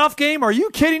playoff game? Are you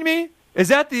kidding me? Is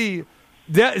that the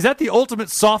ultimate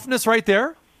softness right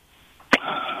there?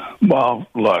 Well,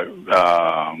 look,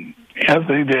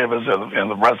 Anthony Davis and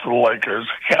the rest of the Lakers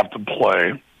have to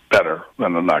play better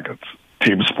than the Nuggets.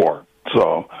 Team sport.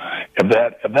 So if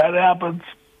that happens,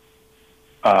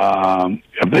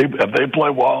 if they play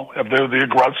well, if they're the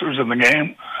aggressors in the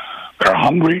game, they're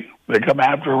hungry, they come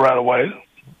after it right away,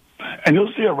 and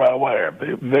you'll see it right away.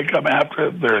 If they come after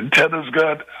it, their intent is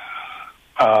good.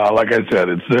 Like I said,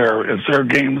 it's their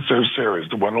game, it's their series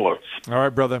to win or lose. All right,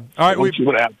 brother. All right, we'll see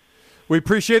what happens. We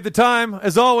appreciate the time,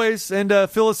 as always, and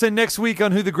fill us in next week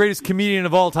on who the greatest comedian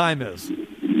of all time is.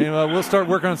 And we'll start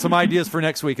working on some ideas for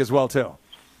next week as well, too.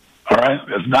 All right?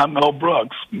 It's not Mel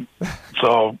Brooks,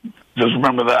 so just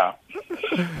remember that.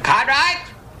 CartWright!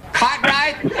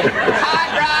 CartWright!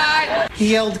 CartWright!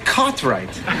 He yelled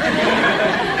CartWright.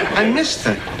 I missed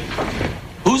it.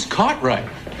 Who's CartWright?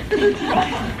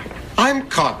 I'm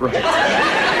CartWright.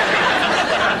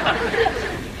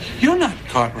 You're not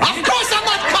CartWright. Of course I'm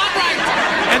not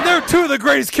CartWright! And they're 2 of the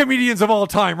greatest comedians of all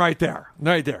time right there.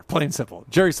 Right there. Plain and simple.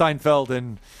 Jerry Seinfeld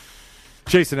and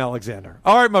Jason Alexander.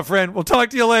 All right, my friend. We'll talk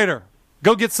to you later.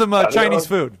 Go get some Chinese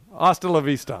food. Hasta la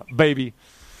vista, baby.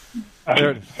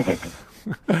 There it is.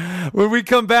 When we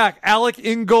come back, Alec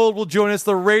Ingold will join us,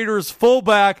 the Raiders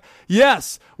fullback.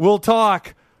 Yes, we'll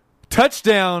talk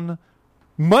touchdown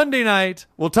Monday night.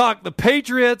 We'll talk the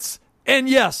Patriots. And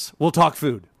yes, we'll talk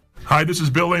food. Hi, this is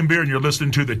Bill Laimbeer, and you're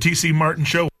listening to the T.C. Martin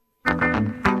Show.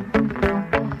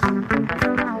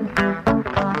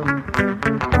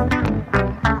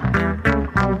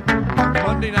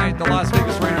 Monday night, the Las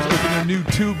Vegas Raiders open their new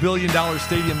 $2 billion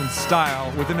stadium in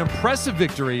style with an impressive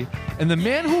victory. And the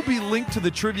man who will be linked to the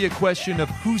trivia question of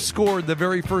who scored the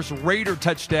very first Raider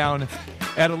touchdown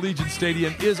at Allegiant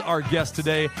Stadium is our guest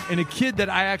today, and a kid that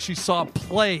I actually saw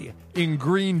play in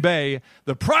Green Bay,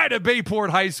 the pride of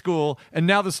Bayport High School, and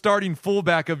now the starting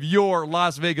fullback of your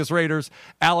Las Vegas Raiders,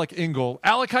 Alec Ingold.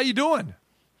 Alec, how you doing?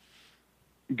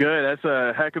 Good. That's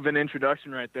a heck of an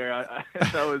introduction right there.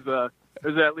 It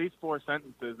was at least 4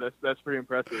 sentences. That's pretty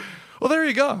impressive. Well, there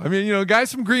you go. I mean,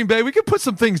 guys from Green Bay, we could put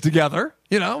some things together.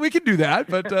 We could do that.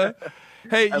 But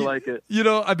hey, I like it.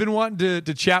 I've been wanting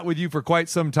to chat with you for quite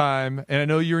some time, and I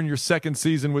know you're in your 2nd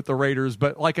season with the Raiders.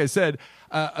 But like I said,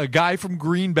 a guy from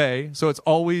Green Bay, so it's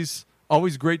always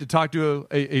great to talk to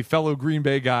a fellow Green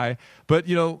Bay guy. But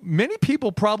many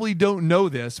people probably don't know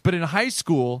this, but in high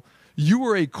school, you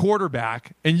were a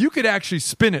quarterback, and you could actually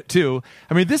spin it too.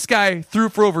 I mean, this guy threw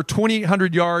for over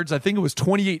 2,800 yards. I think it was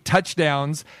 28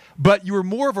 touchdowns, but you were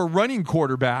more of a running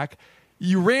quarterback.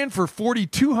 You ran for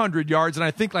 4,200 yards, and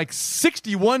I think like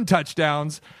 61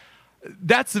 touchdowns.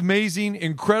 That's amazing,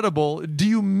 incredible. Do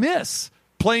you miss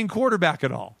playing quarterback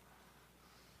at all?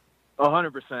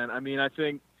 100%. I mean, I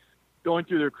think going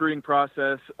through the recruiting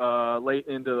process late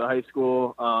into the high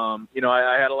school,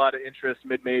 I had a lot of interest,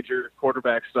 mid-major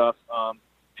quarterback stuff,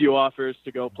 few offers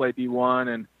to go play D1.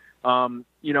 And,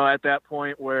 at that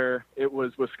point where it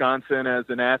was Wisconsin as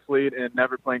an athlete and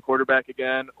never playing quarterback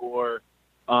again, or,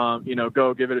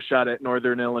 go give it a shot at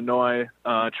Northern Illinois,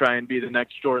 try and be the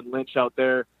next Jordan Lynch out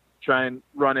there, try and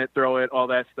run it, throw it, all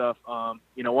that stuff.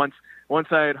 Once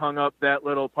I had hung up that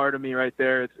little part of me right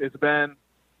there, it's been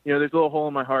there's a little hole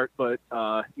in my heart, but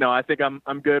no, I think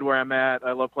I'm good where I'm at.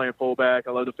 I love playing fullback.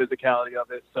 I love the physicality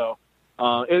of it. So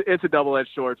it's a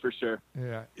double-edged sword for sure.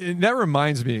 Yeah, and that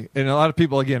reminds me, and a lot of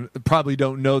people, again, probably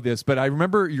don't know this, but I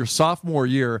remember your sophomore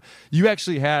year, you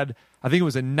actually had, I think it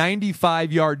was a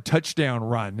 95-yard touchdown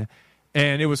run,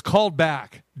 and it was called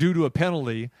back due to a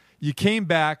penalty. You came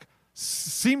back,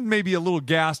 seemed maybe a little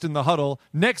gassed in the huddle.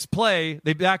 Next play,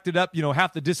 they backed it up,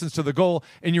 half the distance to the goal,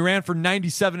 and you ran for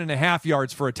 97.5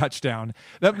 yards for a touchdown.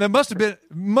 That must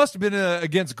have been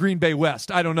against Green Bay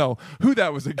West. I don't know who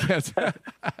that was against,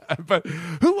 but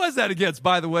who was that against,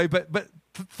 by the way? But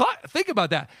think about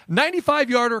that: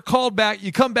 95-yarder called back.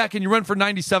 You come back and you run for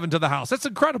 97 to the house. That's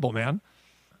incredible, man.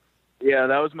 Yeah,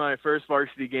 that was my first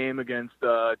varsity game against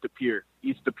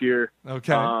East De Pere.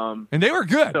 Okay, and they were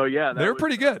good. So yeah, they were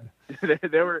pretty good.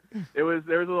 There was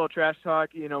a little trash talk.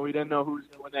 We didn't know who was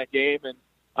going to win that game, and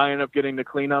I ended up getting to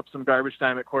clean up some garbage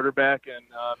time at quarterback and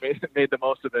made the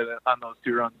most of it on those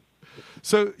 2 runs.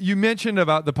 So you mentioned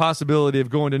about the possibility of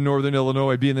going to Northern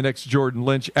Illinois, being the next Jordan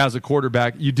Lynch as a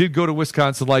quarterback. You did go to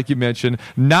Wisconsin, like you mentioned,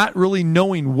 not really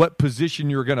knowing what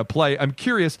position you were going to play. I'm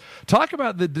curious, talk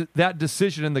about that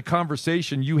decision and the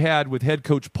conversation you had with head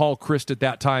coach Paul Christ at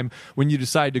that time when you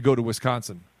decided to go to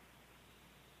Wisconsin.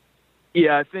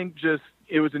 Yeah, I think just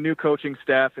it was a new coaching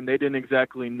staff, and they didn't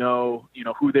exactly know,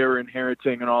 who they were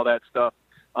inheriting and all that stuff.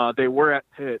 They were at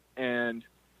Pitt, and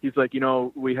he's like,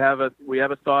 we have a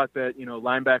thought that,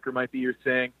 linebacker might be your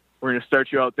thing. We're going to start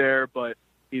you out there. But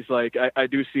he's like, I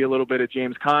do see a little bit of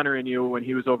James Conner in you when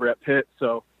he was over at Pitt.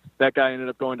 So that guy ended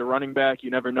up going to running back. You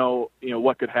never know,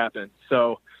 what could happen.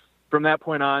 So from that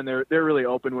point on, they're really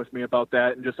open with me about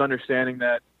that, and just understanding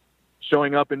that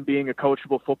showing up and being a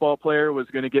coachable football player was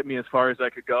going to get me as far as I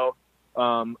could go.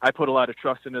 I put a lot of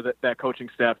trust into that coaching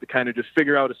staff to kind of just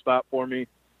figure out a spot for me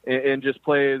and just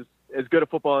play as good a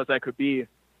football as I could be.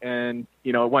 And,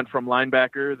 it went from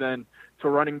linebacker then to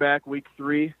running back week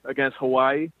 3 against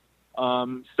Hawaii.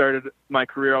 Started my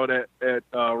career out at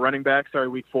running back,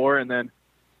 started week 4. And then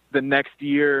the next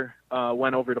year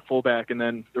went over to fullback, and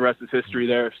then the rest is history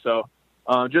there. So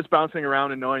just bouncing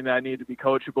around and knowing that I needed to be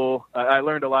coachable. I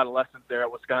learned a lot of lessons there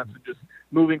at Wisconsin, just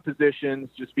moving positions,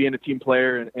 just being a team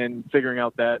player and figuring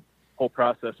out that whole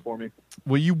process for me.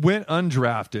 Well, you went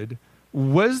undrafted.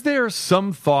 Was there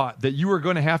some thought that you were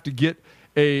going to have to get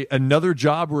another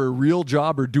job or a real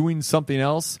job or doing something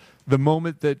else the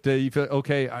moment that you feel,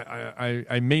 okay,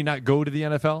 I may not go to the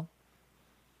NFL?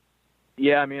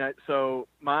 Yeah, so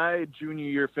my junior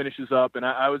year finishes up, and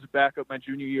I was back up my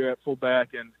junior year at fullback,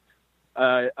 and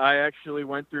I actually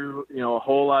went through, a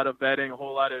whole lot of vetting, a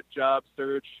whole lot of job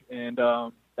search, and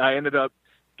I ended up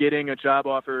getting a job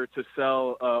offer to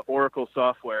sell Oracle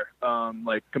software,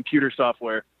 like computer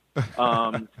software.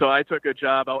 So I took a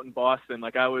job out in Boston.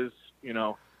 Like I was,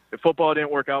 if football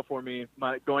didn't work out for me,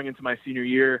 going into my senior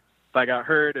year, if I got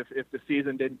hurt, if the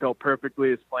season didn't go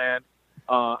perfectly as planned,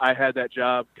 I had that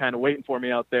job kind of waiting for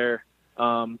me out there.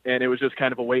 And it was just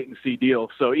kind of a wait and see deal.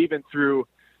 So even through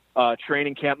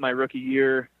training camp my rookie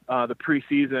year, the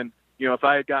preseason, if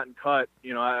I had gotten cut,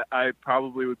 I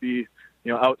probably would be,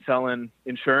 out selling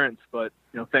insurance. But,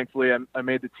 thankfully I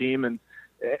made the team and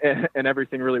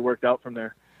everything really worked out from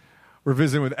there. We're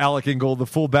visiting with Alec Ingold, the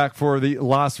fullback for the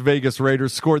Las Vegas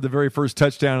Raiders, scored the very first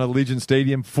touchdown at Allegiant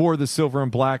Stadium for the Silver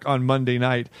and Black on Monday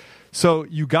night. So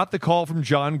you got the call from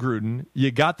John Gruden.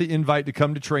 You got the invite to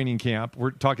come to training camp.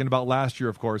 We're talking about last year,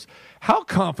 of course. How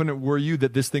confident were you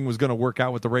that this thing was going to work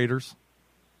out with the Raiders?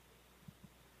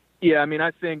 Yeah,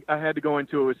 I think I had to go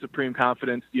into it with supreme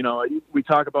confidence. We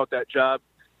talk about that job,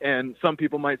 and some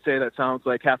people might say that sounds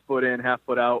like half foot in, half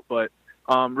foot out, but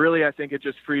really, I think it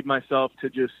just freed myself to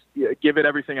just give it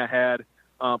everything I had,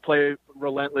 play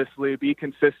relentlessly, be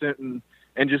consistent,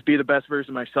 and just be the best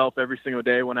version of myself every single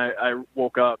day when I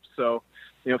woke up. So,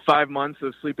 5 months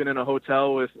of sleeping in a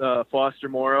hotel with Foster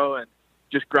Morrow and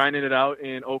just grinding it out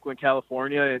in Oakland,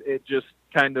 California, it just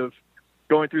kind of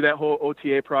going through that whole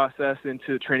OTA process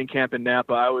into training camp in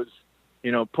Napa. I was,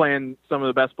 playing some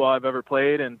of the best ball I've ever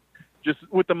played, and just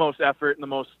with the most effort and the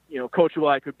most, coachable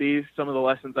I could be, some of the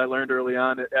lessons I learned early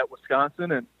on at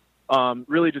Wisconsin, and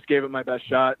really just gave it my best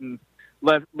shot and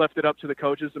left it up to the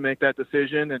coaches to make that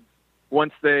decision. And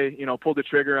once they, pulled the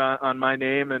trigger on my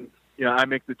name and, I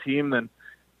make the team, then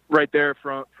right there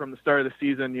from the start of the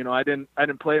season, I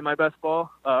didn't play my best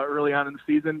ball early on in the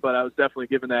season, but I was definitely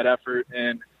giving that effort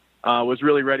and was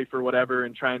really ready for whatever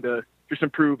and trying to just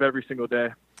improve every single day.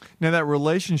 Now, that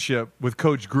relationship with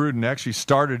Coach Gruden actually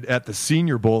started at the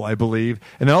Senior Bowl, I believe,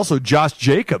 and also Josh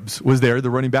Jacobs was there,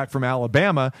 the running back from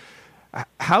Alabama.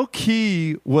 How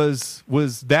key was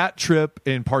that trip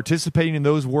and participating in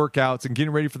those workouts and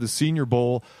getting ready for the Senior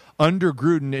Bowl under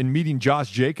Gruden and meeting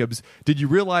Josh Jacobs? Did you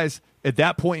realize at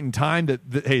that point in time that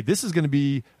hey, this is going to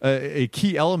be a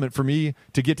key element for me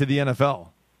to get to the NFL?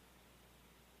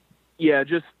 Yeah,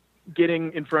 just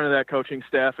getting in front of that coaching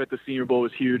staff at the Senior Bowl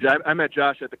was huge. I met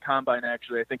Josh at the Combine,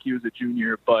 actually. I think he was a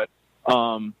junior. But,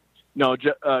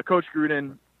 Coach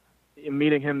Gruden,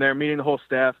 meeting him there, meeting the whole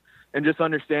staff, and just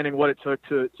understanding what it took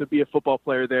to be a football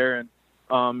player there,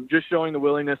 and just showing the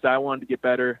willingness that I wanted to get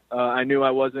better. I knew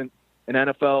I wasn't an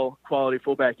NFL quality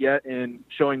fullback yet, and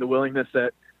showing the willingness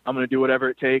that I'm going to do whatever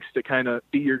it takes to kind of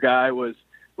be your guy was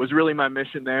really my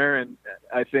mission there. And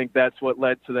I think that's what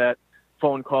led to that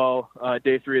phone call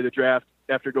day 3 of the draft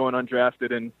after going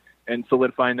undrafted and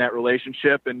solidifying that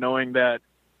relationship, and knowing that,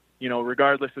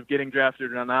 regardless of getting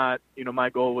drafted or not, my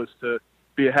goal was to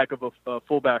be a heck of a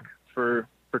fullback for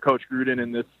Coach Gruden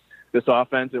in this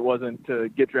offense. It wasn't to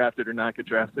get drafted or not get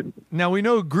drafted. Now, we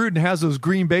know Gruden has those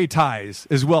Green Bay ties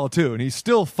as well, too, and he's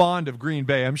still fond of Green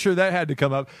Bay. I'm sure that had to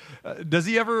come up. Does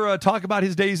he ever talk about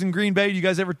his days in Green Bay? Do you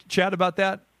guys ever chat about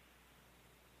that?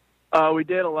 We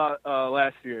did a lot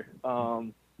last year,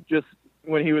 just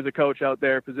when he was a coach out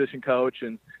there, position coach,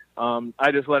 and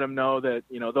I just let him know that,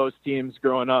 those teams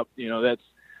growing up,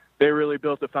 they really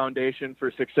built a foundation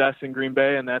for success in Green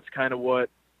Bay, and that's kind of what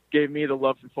gave me the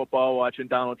love for football, watching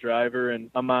Donald Driver and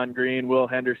Amon Green, Will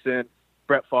Henderson,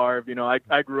 Brett Favre.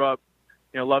 I grew up,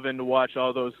 loving to watch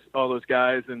all those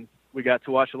guys, and we got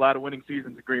to watch a lot of winning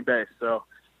seasons in Green Bay. So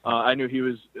I knew he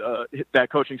was that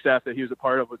coaching staff that he was a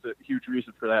part of was a huge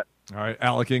reason for that. All right,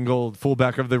 Alec Ingold,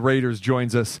 fullback of the Raiders,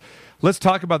 joins us. Let's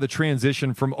talk about the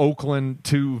transition from Oakland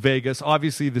to Vegas.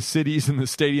 Obviously, the cities and the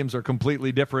stadiums are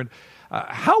completely different.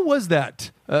 How was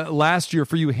that last year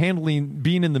for you,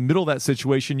 being in the middle of that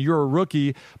situation? You're a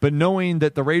rookie, but knowing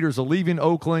that the Raiders are leaving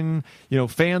Oakland,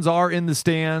 fans are in the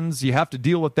stands, you have to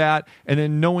deal with that, and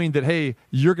then knowing that, hey,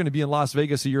 you're going to be in Las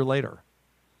Vegas a year later.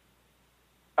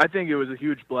 I think it was a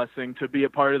huge blessing to be a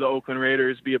part of the Oakland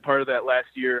Raiders, be a part of that last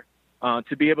year,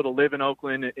 to be able to live in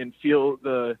Oakland and feel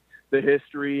the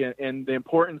history and the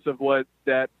importance of what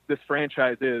this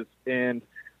franchise is, and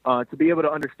to be able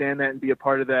to understand that and be a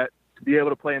part of that, to be able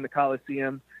to play in the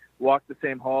Coliseum, walk the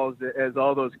same halls as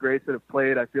all those greats that have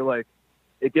played. I feel like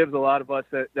it gives a lot of us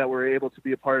that were able to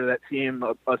be a part of that team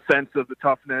a sense of the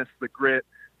toughness, the grit,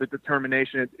 the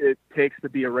determination it takes to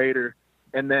be a Raider,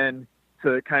 and then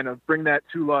to kind of bring that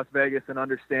to Las Vegas and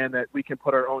understand that we can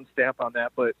put our own stamp on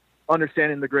that. But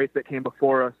understanding the greats that came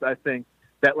before us, I think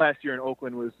that last year in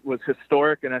Oakland was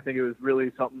historic, and I think it was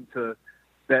really something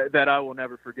that I will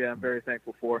never forget. I'm very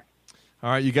thankful for. All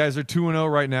right, you guys are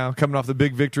 2-0 right now, coming off the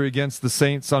big victory against the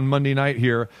Saints on Monday night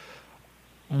here.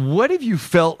 What have you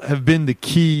felt have been the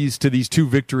keys to these two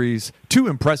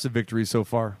impressive victories so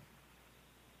far?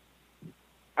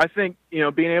 I think,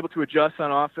 being able to adjust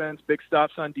on offense, big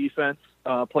stops on defense,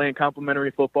 playing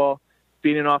complementary football,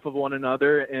 feeding off of one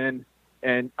another, and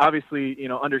obviously,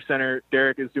 under center,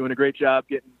 Derek is doing a great job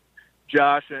getting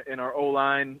Josh and our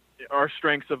O-line, our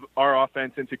strengths of our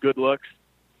offense into good looks.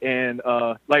 And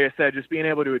like I said, just being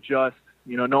able to adjust,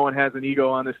 no one has an ego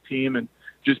on this team, and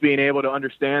just being able to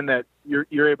understand that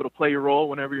you're able to play your role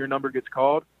whenever your number gets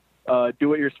called, do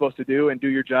what you're supposed to do and do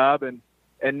your job, and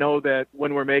know that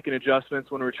when we're making adjustments,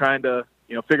 when we're trying to,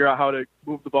 figure out how to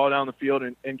move the ball down the field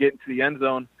and get into the end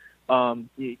zone,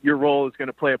 your role is going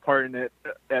to play a part in it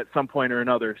at some point or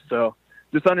another. So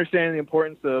just understanding the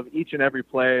importance of each and every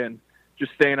play and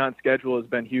just staying on schedule has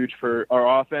been huge for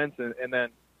our offense, and then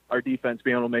our defense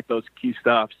being able to make those key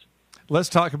stops. Let's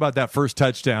talk about that first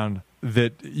touchdown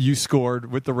that you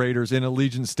scored with the Raiders in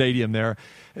Allegiant Stadium there.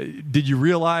 Did you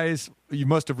realize, you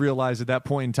must have realized at that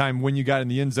point in time when you got in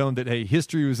the end zone that, hey,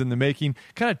 history was in the making?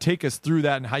 Kind of take us through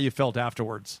that and how you felt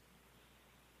afterwards.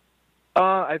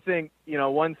 I think,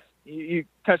 once you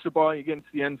catch the ball and you get into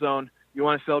the end zone, you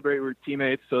want to celebrate with your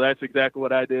teammates. So that's exactly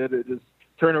what I did. It just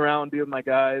turn around, be with my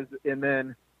guys. And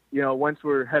then, once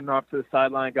we're heading off to the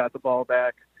sideline, got the ball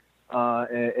back,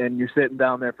 and you're sitting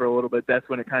down there for a little bit, that's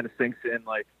when it kind of sinks in,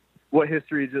 like, what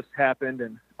history just happened.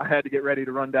 And I had to get ready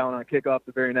to run down on kickoff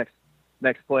the very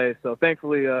next play. So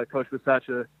thankfully, Coach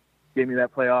Versace gave me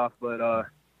that play off. But,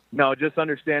 no, just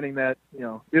understanding that, it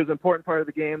was an important part of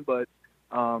the game, but,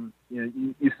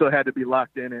 you still had to be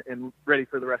locked in and ready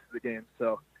for the rest of the game.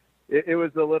 So it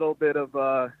was a little bit of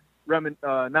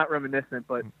not reminiscent,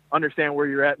 but understand where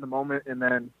you're at in the moment and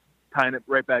then tying it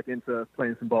right back into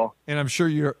playing some ball. And I'm sure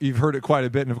you've heard it quite a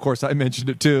bit, and of course I mentioned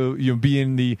it too,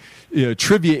 being the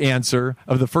trivia answer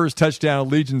of the first touchdown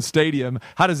at Allegiant Stadium.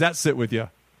 How does that sit with you?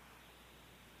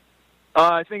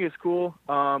 I think it's cool,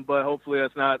 but hopefully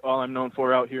that's not all I'm known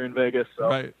for out here in Vegas. So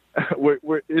right.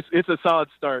 It's a solid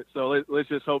start. So let's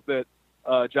just hope that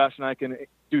Josh and I can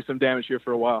do some damage here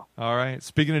for a while. All right.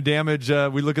 Speaking of damage,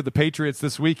 we look at the Patriots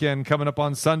this weekend coming up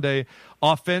on Sunday.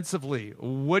 Offensively,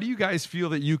 what do you guys feel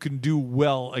that you can do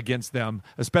well against them,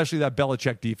 especially that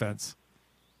Belichick defense?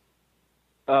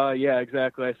 Yeah,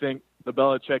 exactly. I think the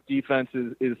Belichick defense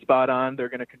is spot on. They're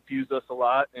going to confuse us a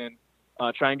lot and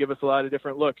try and give us a lot of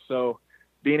different looks. So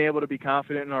being able to be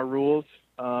confident in our rules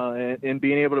and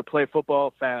being able to play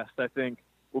football fast, I think,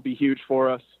 will be huge for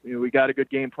us. We got a good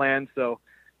game plan, so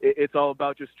it's all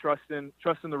about just trusting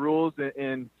the rules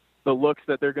and the looks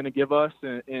that they're going to give us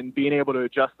and being able to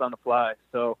adjust on the fly.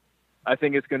 So I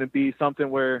think it's going to be something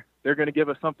where they're going to give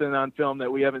us something on film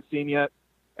that we haven't seen yet,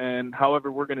 and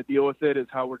however we're going to deal with it is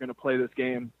how we're going to play this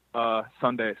game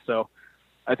Sunday. So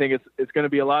I think it's going to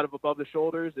be a lot of above the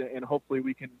shoulders, and hopefully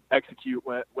we can execute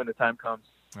when the time comes.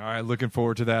 All right, looking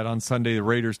forward to that on Sunday. The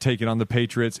Raiders taking on the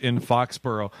Patriots in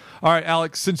Foxborough. All right,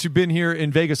 Alex, since you've been here in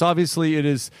Vegas, obviously it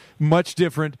is much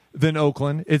different than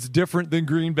Oakland. It's different than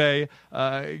Green Bay.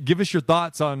 Give us your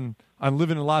thoughts on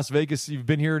living in Las Vegas. You've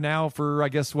been here now for, I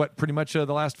guess, pretty much the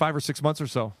last 5 or 6 months or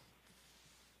so.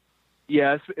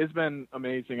 Yeah, it's been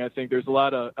amazing. I think there's a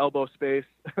lot of elbow space,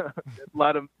 a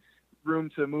lot of room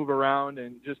to move around,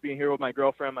 and just being here with my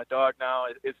girlfriend, my dog now,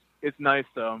 it's nice.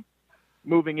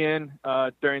 Moving in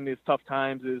during these tough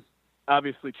times is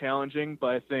obviously challenging, but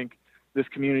I think this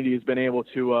community has been able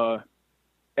to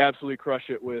absolutely crush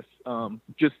it with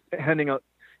just handing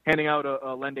out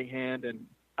a lending hand. And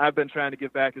I've been trying to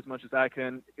give back as much as I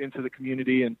can into the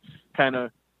community and kind of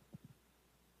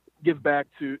give back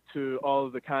to all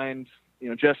of the kind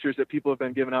gestures that people have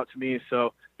been giving out to me.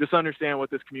 So just understand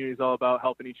what this community is all about,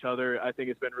 helping each other. I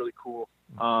think it's been really cool.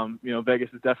 Vegas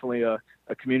is definitely a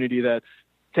community that's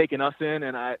taken us in,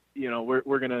 and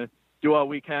we're going to do all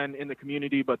we can in the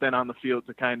community, but then on the field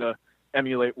to kind of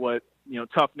emulate what,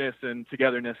 toughness and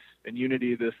togetherness and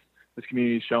unity this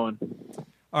community is showing.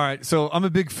 All right, so I'm a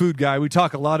big food guy. We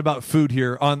talk a lot about food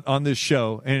here on this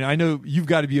show, and I know you've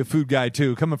got to be a food guy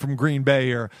too, coming from Green Bay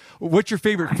here. What's your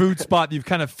favorite food spot that you've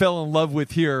kind of fell in love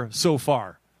with here so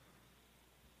far?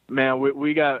 Man,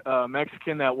 we got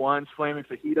Mexican, that Juan's Flaming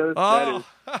Fajitas. Oh.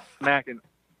 That is smacking.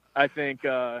 I think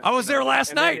I was there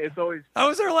last night. I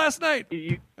was there last night.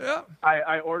 Yeah.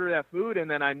 I order that food,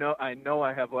 and then I know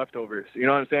I have leftovers. You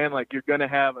know what I'm saying? Like, you're gonna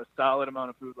have a solid amount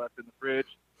of food left in the fridge.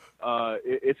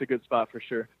 It's a good spot for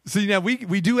sure. See, now we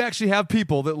do actually have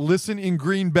people that listen in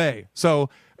Green Bay. So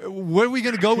what are we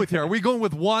going to go with here? Are we going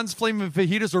with Juan's Flaming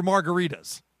Fajitas or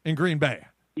margaritas in Green Bay?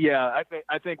 Yeah,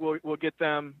 I think we'll get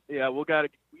them. Yeah,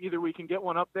 either we can get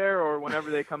one up there, or whenever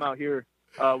they come out here,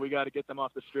 we got to get them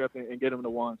off the strip and get them to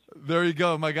Juan's. There you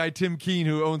go. My guy Tim Keene,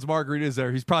 who owns margaritas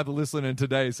there, he's probably listening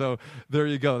today. So there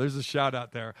you go. There's a shout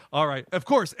out there. All right. Of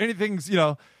course, anything's,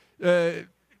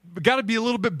 got to be a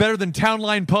little bit better than Town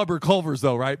Line Pub or Culver's,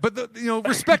 though, right? But,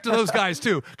 respect to those guys,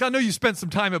 too. I know you spent some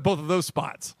time at both of those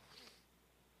spots.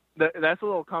 That's a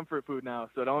little comfort food now,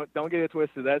 so don't get it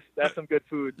twisted. That's some good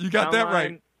food. You got that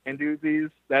right. And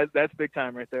doozies, that's big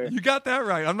time right there. You got that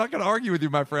right. I'm not going to argue with you,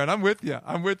 my friend. I'm with you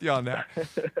on that.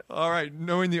 All right,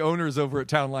 knowing the owners over at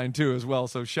Town Line too as well.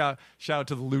 So shout out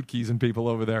to the Lutkes and people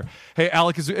over there. Hey,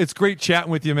 Alec, it's great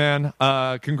chatting with you, man.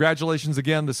 Congratulations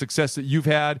again, the success that you've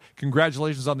had.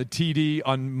 Congratulations on the TD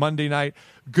on Monday night.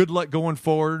 Good luck going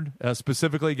forward,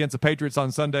 specifically against the Patriots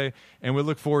on Sunday. And we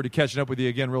look forward to catching up with you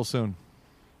again real soon.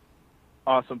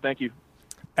 Awesome. Thank you.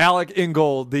 Alec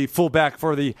Ingold, the fullback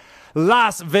for the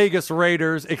Las Vegas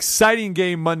Raiders. Exciting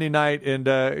game Monday night,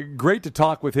 and great to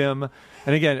talk with him.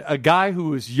 And again, a guy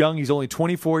who is young. He's only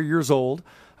 24 years old.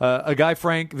 A guy,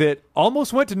 Frank, that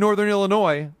almost went to Northern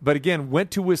Illinois, but again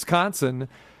went to Wisconsin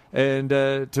and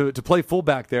to play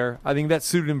fullback there. I think that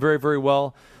suited him very, very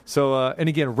well. So, and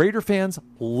again, Raider fans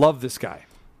love this guy.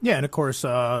 Yeah, and of course,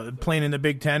 playing in the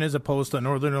Big Ten as opposed to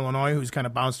Northern Illinois, who's kind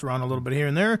of bounced around a little bit here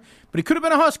and there. But he could have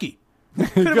been a Husky.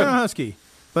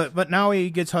 But now he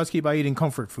gets Husky by eating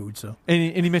comfort food. So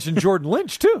and he mentioned Jordan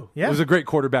Lynch too. Yeah, was a great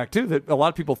quarterback too that a lot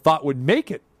of people thought would make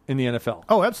it in the NFL.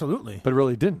 Oh, absolutely, but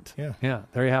really didn't. Yeah.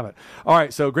 There you have it. All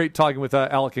right, so great talking with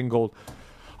Alec Ingold.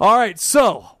 All right,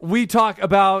 so we talk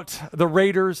about the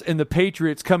Raiders and the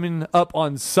Patriots coming up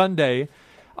on Sunday.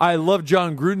 I love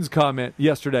John Gruden's comment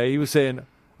yesterday. He was saying,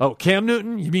 "Oh, Cam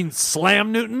Newton? You mean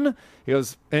Slam Newton?" He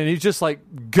goes, and he's just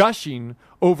like gushing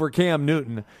over Cam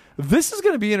Newton. This is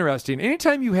going to be interesting.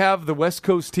 Anytime you have the West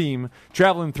Coast team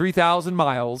traveling 3,000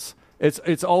 miles,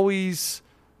 it's always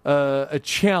a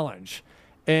challenge.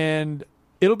 And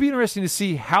it'll be interesting to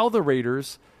see how the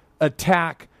Raiders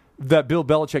attack that Bill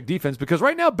Belichick defense, because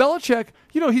right now Belichick,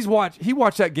 he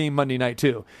watched that game Monday night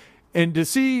too. And to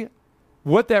see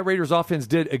what that Raiders offense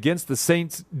did against the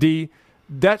Saints D,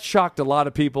 that shocked a lot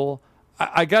of people.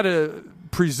 I got to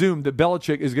presume that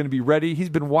Belichick is going to be ready. He's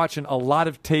been watching a lot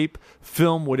of tape,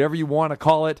 film, whatever you want to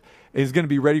call it, and he's going to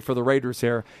be ready for the Raiders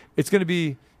here. It's going to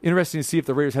be interesting to see if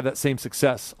the Raiders have that same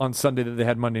success on Sunday that they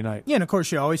had Monday night. Yeah, and of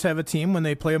course you always have a team when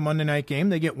they play a Monday night game,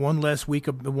 they get one less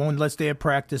day of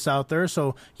practice out there,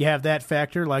 so you have that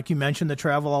factor, like you mentioned, the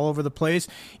travel all over the place.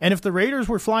 And if the Raiders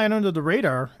were flying under the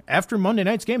radar after Monday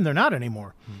night's game, they're not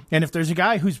anymore. And if there's a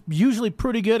guy who's usually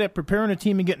pretty good at preparing a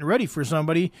team and getting ready for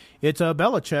somebody, it's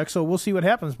Belichick, so we'll see what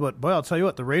happens. But boy, I'll tell you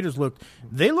what, the Raiders looked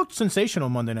sensational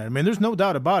Monday night. I mean, there's no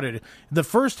doubt about it. The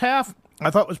first half I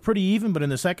thought was pretty even, but in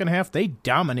the second half, they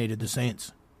dominated the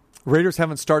Saints. Raiders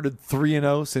haven't started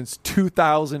 3-0 since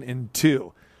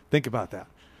 2002. Think about that.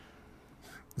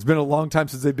 It's been a long time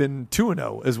since they've been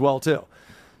 2-0 as well, too.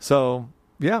 So,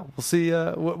 yeah, we'll see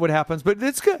what happens. But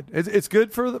it's good. It's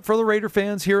good for the Raider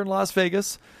fans here in Las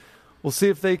Vegas. We'll see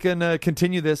if they can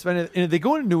continue this. And if they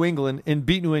go into New England and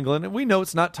beat New England, and we know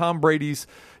it's not Tom Brady's,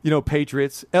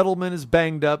 Patriots. Edelman is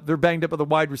banged up. They're banged up at the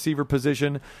wide receiver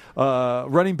position.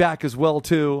 Running back as well,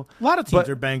 too. A lot of teams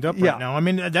are banged up right now. I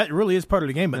mean, that really is part of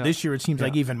the game. But this year it seems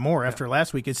like even more. After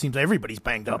last week, it seems everybody's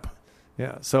banged up.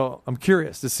 Yeah, so I'm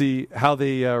curious to see how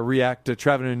they react to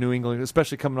traveling to New England,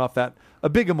 especially coming off a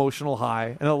big emotional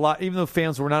high. And even though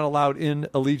fans were not allowed in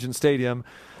Allegiant Stadium,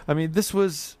 I mean, this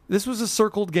was a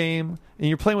circled game, and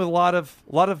you're playing with a lot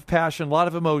of passion, a lot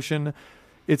of emotion.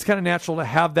 It's kind of natural to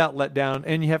have that let down,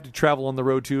 and you have to travel on the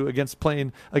road too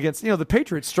playing against the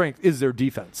Patriots' strength is their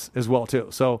defense as well too.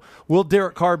 So will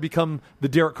Derek Carr become the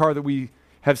Derek Carr that we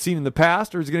have seen in the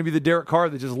past, or is it going to be the Derek Carr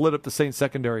that just lit up the Saints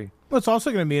secondary? Well, it's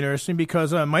also going to be interesting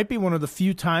because it might be one of the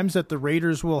few times that the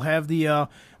Raiders will have the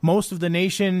most of the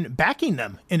nation backing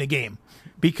them in a game.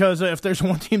 Because if there's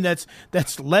one team that's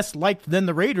less liked than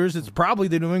the Raiders, it's probably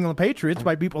the New England Patriots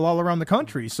by people all around the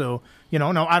country. So,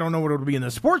 now I don't know what it'll be in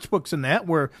the sports books and that,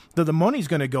 where the money's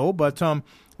going to go. But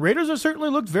Raiders have certainly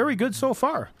looked very good so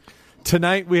far.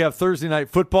 Tonight we have Thursday Night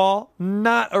Football.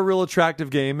 Not a real attractive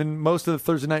game, and most of the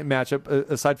Thursday night matchup,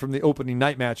 aside from the opening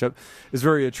night matchup, is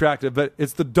very attractive. But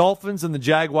it's the Dolphins and the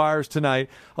Jaguars tonight.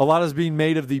 A lot is being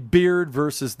made of the beard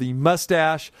versus the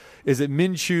mustache. Is it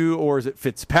Minshew or is it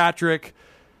Fitzpatrick?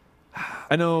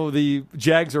 I know the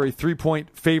Jags are a 3-point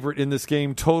favorite in this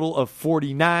game, total of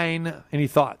 49. Any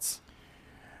thoughts?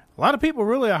 A lot of people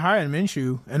really are high on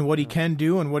Minshew and what he can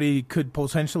do and what he could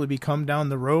potentially become down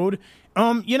the road.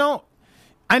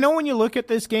 I know when you look at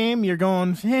this game, you're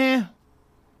going,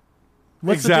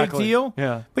 what's the big deal?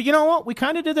 Yeah. But you know what? We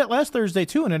kind of did that last Thursday,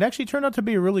 too, and it actually turned out to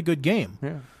be a really good game.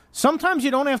 Yeah. Sometimes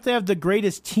you don't have to have the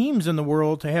greatest teams in the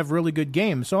world to have really good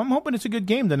games. So I'm hoping it's a good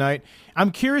game tonight.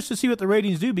 I'm curious to see what the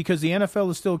ratings do because the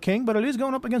NFL is still king, but it is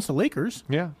going up against the Lakers.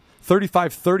 Yeah.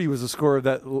 35-30 was the score of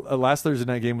that last Thursday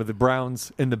night game with the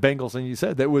Browns and the Bengals, and you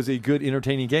said that was a good,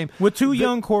 entertaining game. With two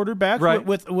young quarterbacks right.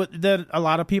 with that a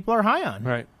lot of people are high on.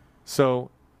 Right.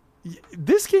 So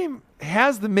this game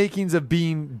has the makings of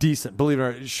being decent. Believe it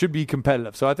or not, it should be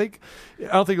competitive. So I don't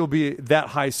think it'll be that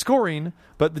high scoring,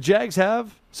 but the Jags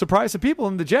have surprised some people,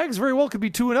 and the Jags very well could be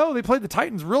 2-0. They played the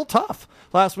Titans real tough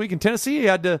last week in Tennessee. He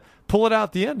had to pull it out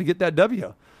at the end to get that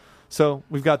W. So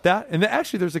we've got that. And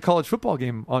actually there's a college football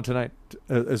game on tonight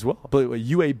as well. I believe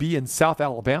UAB in South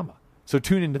Alabama. So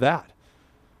tune into that.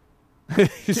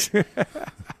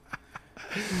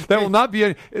 That will not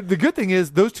be the good thing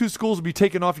is those two schools will be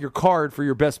taken off your card for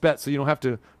your best bet, so you don't have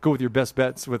to go with your best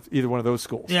bets with either one of those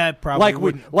schools. Yeah, probably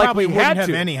wouldn't have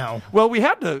anyhow. Well, we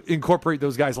had to incorporate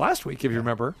those guys last week, if you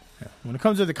remember. Yeah. When it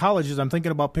comes to the colleges, I'm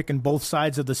thinking about picking both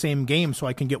sides of the same game so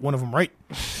I can get one of them right.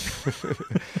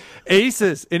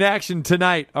 Aces in action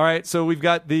tonight. All right, so we've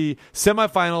got the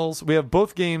semifinals. We have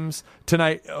both games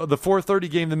tonight. The 4:30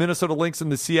 game, the Minnesota Lynx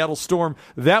and the Seattle Storm.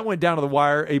 That went down to the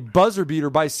wire. A buzzer beater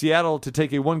by Seattle to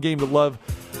take a 1-game-to-love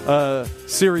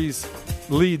series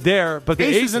lead there. But the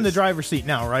Aces in the driver's seat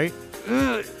now, right?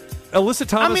 Alyssa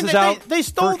Thomas is out. They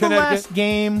stole the last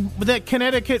game that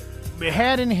Connecticut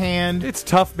had in hand. It's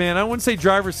tough, man. I wouldn't say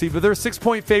driver's seat, but they're a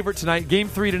 6-point favorite tonight. Game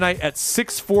 3 tonight at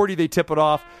 6:40. They tip it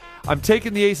off. I'm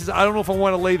taking the Aces. I don't know if I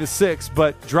want to lay the 6,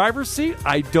 but driver's seat,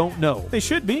 I don't know. They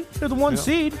should be. They're the 1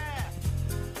 seed.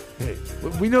 Hey,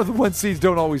 we know the 1 seeds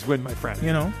don't always win, my friend.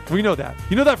 You know. We know that.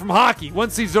 You know that from hockey.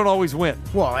 1 seeds don't always win.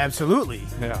 Well, absolutely.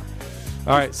 Yeah.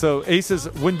 All right, so Aces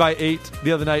win by 8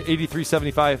 the other night,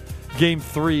 83-75. Game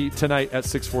 3 tonight at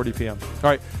 6:40 p.m. All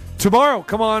right, tomorrow,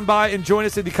 come on by and join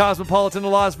us at the Cosmopolitan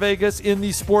of Las Vegas in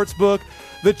the sports book.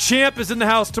 The champ is in the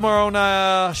house tomorrow on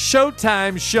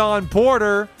Showtime, Sean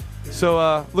Porter.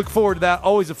 So look forward to that.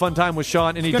 Always a fun time with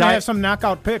Sean. And he's going to have some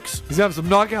knockout picks. He's going to have some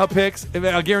knockout picks.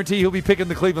 I guarantee he'll be picking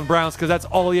the Cleveland Browns because that's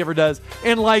all he ever does.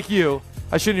 And like you,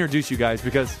 I shouldn't introduce you guys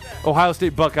because Ohio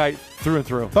State Buckeye through and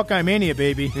through. Buckeye Mania,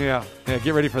 baby. Yeah,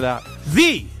 get ready for that.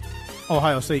 The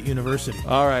Ohio State University.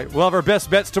 All right. We'll have our best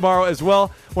bets tomorrow as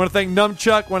well. Want to thank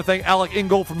Numchuck. Want to thank Alec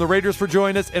Ingold from the Raiders for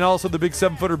joining us, and also the big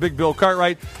 7-footer, Big Bill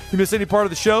Cartwright. If you miss any part of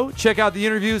the show, check out the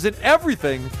interviews and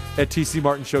everything at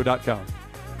tcmartinshow.com.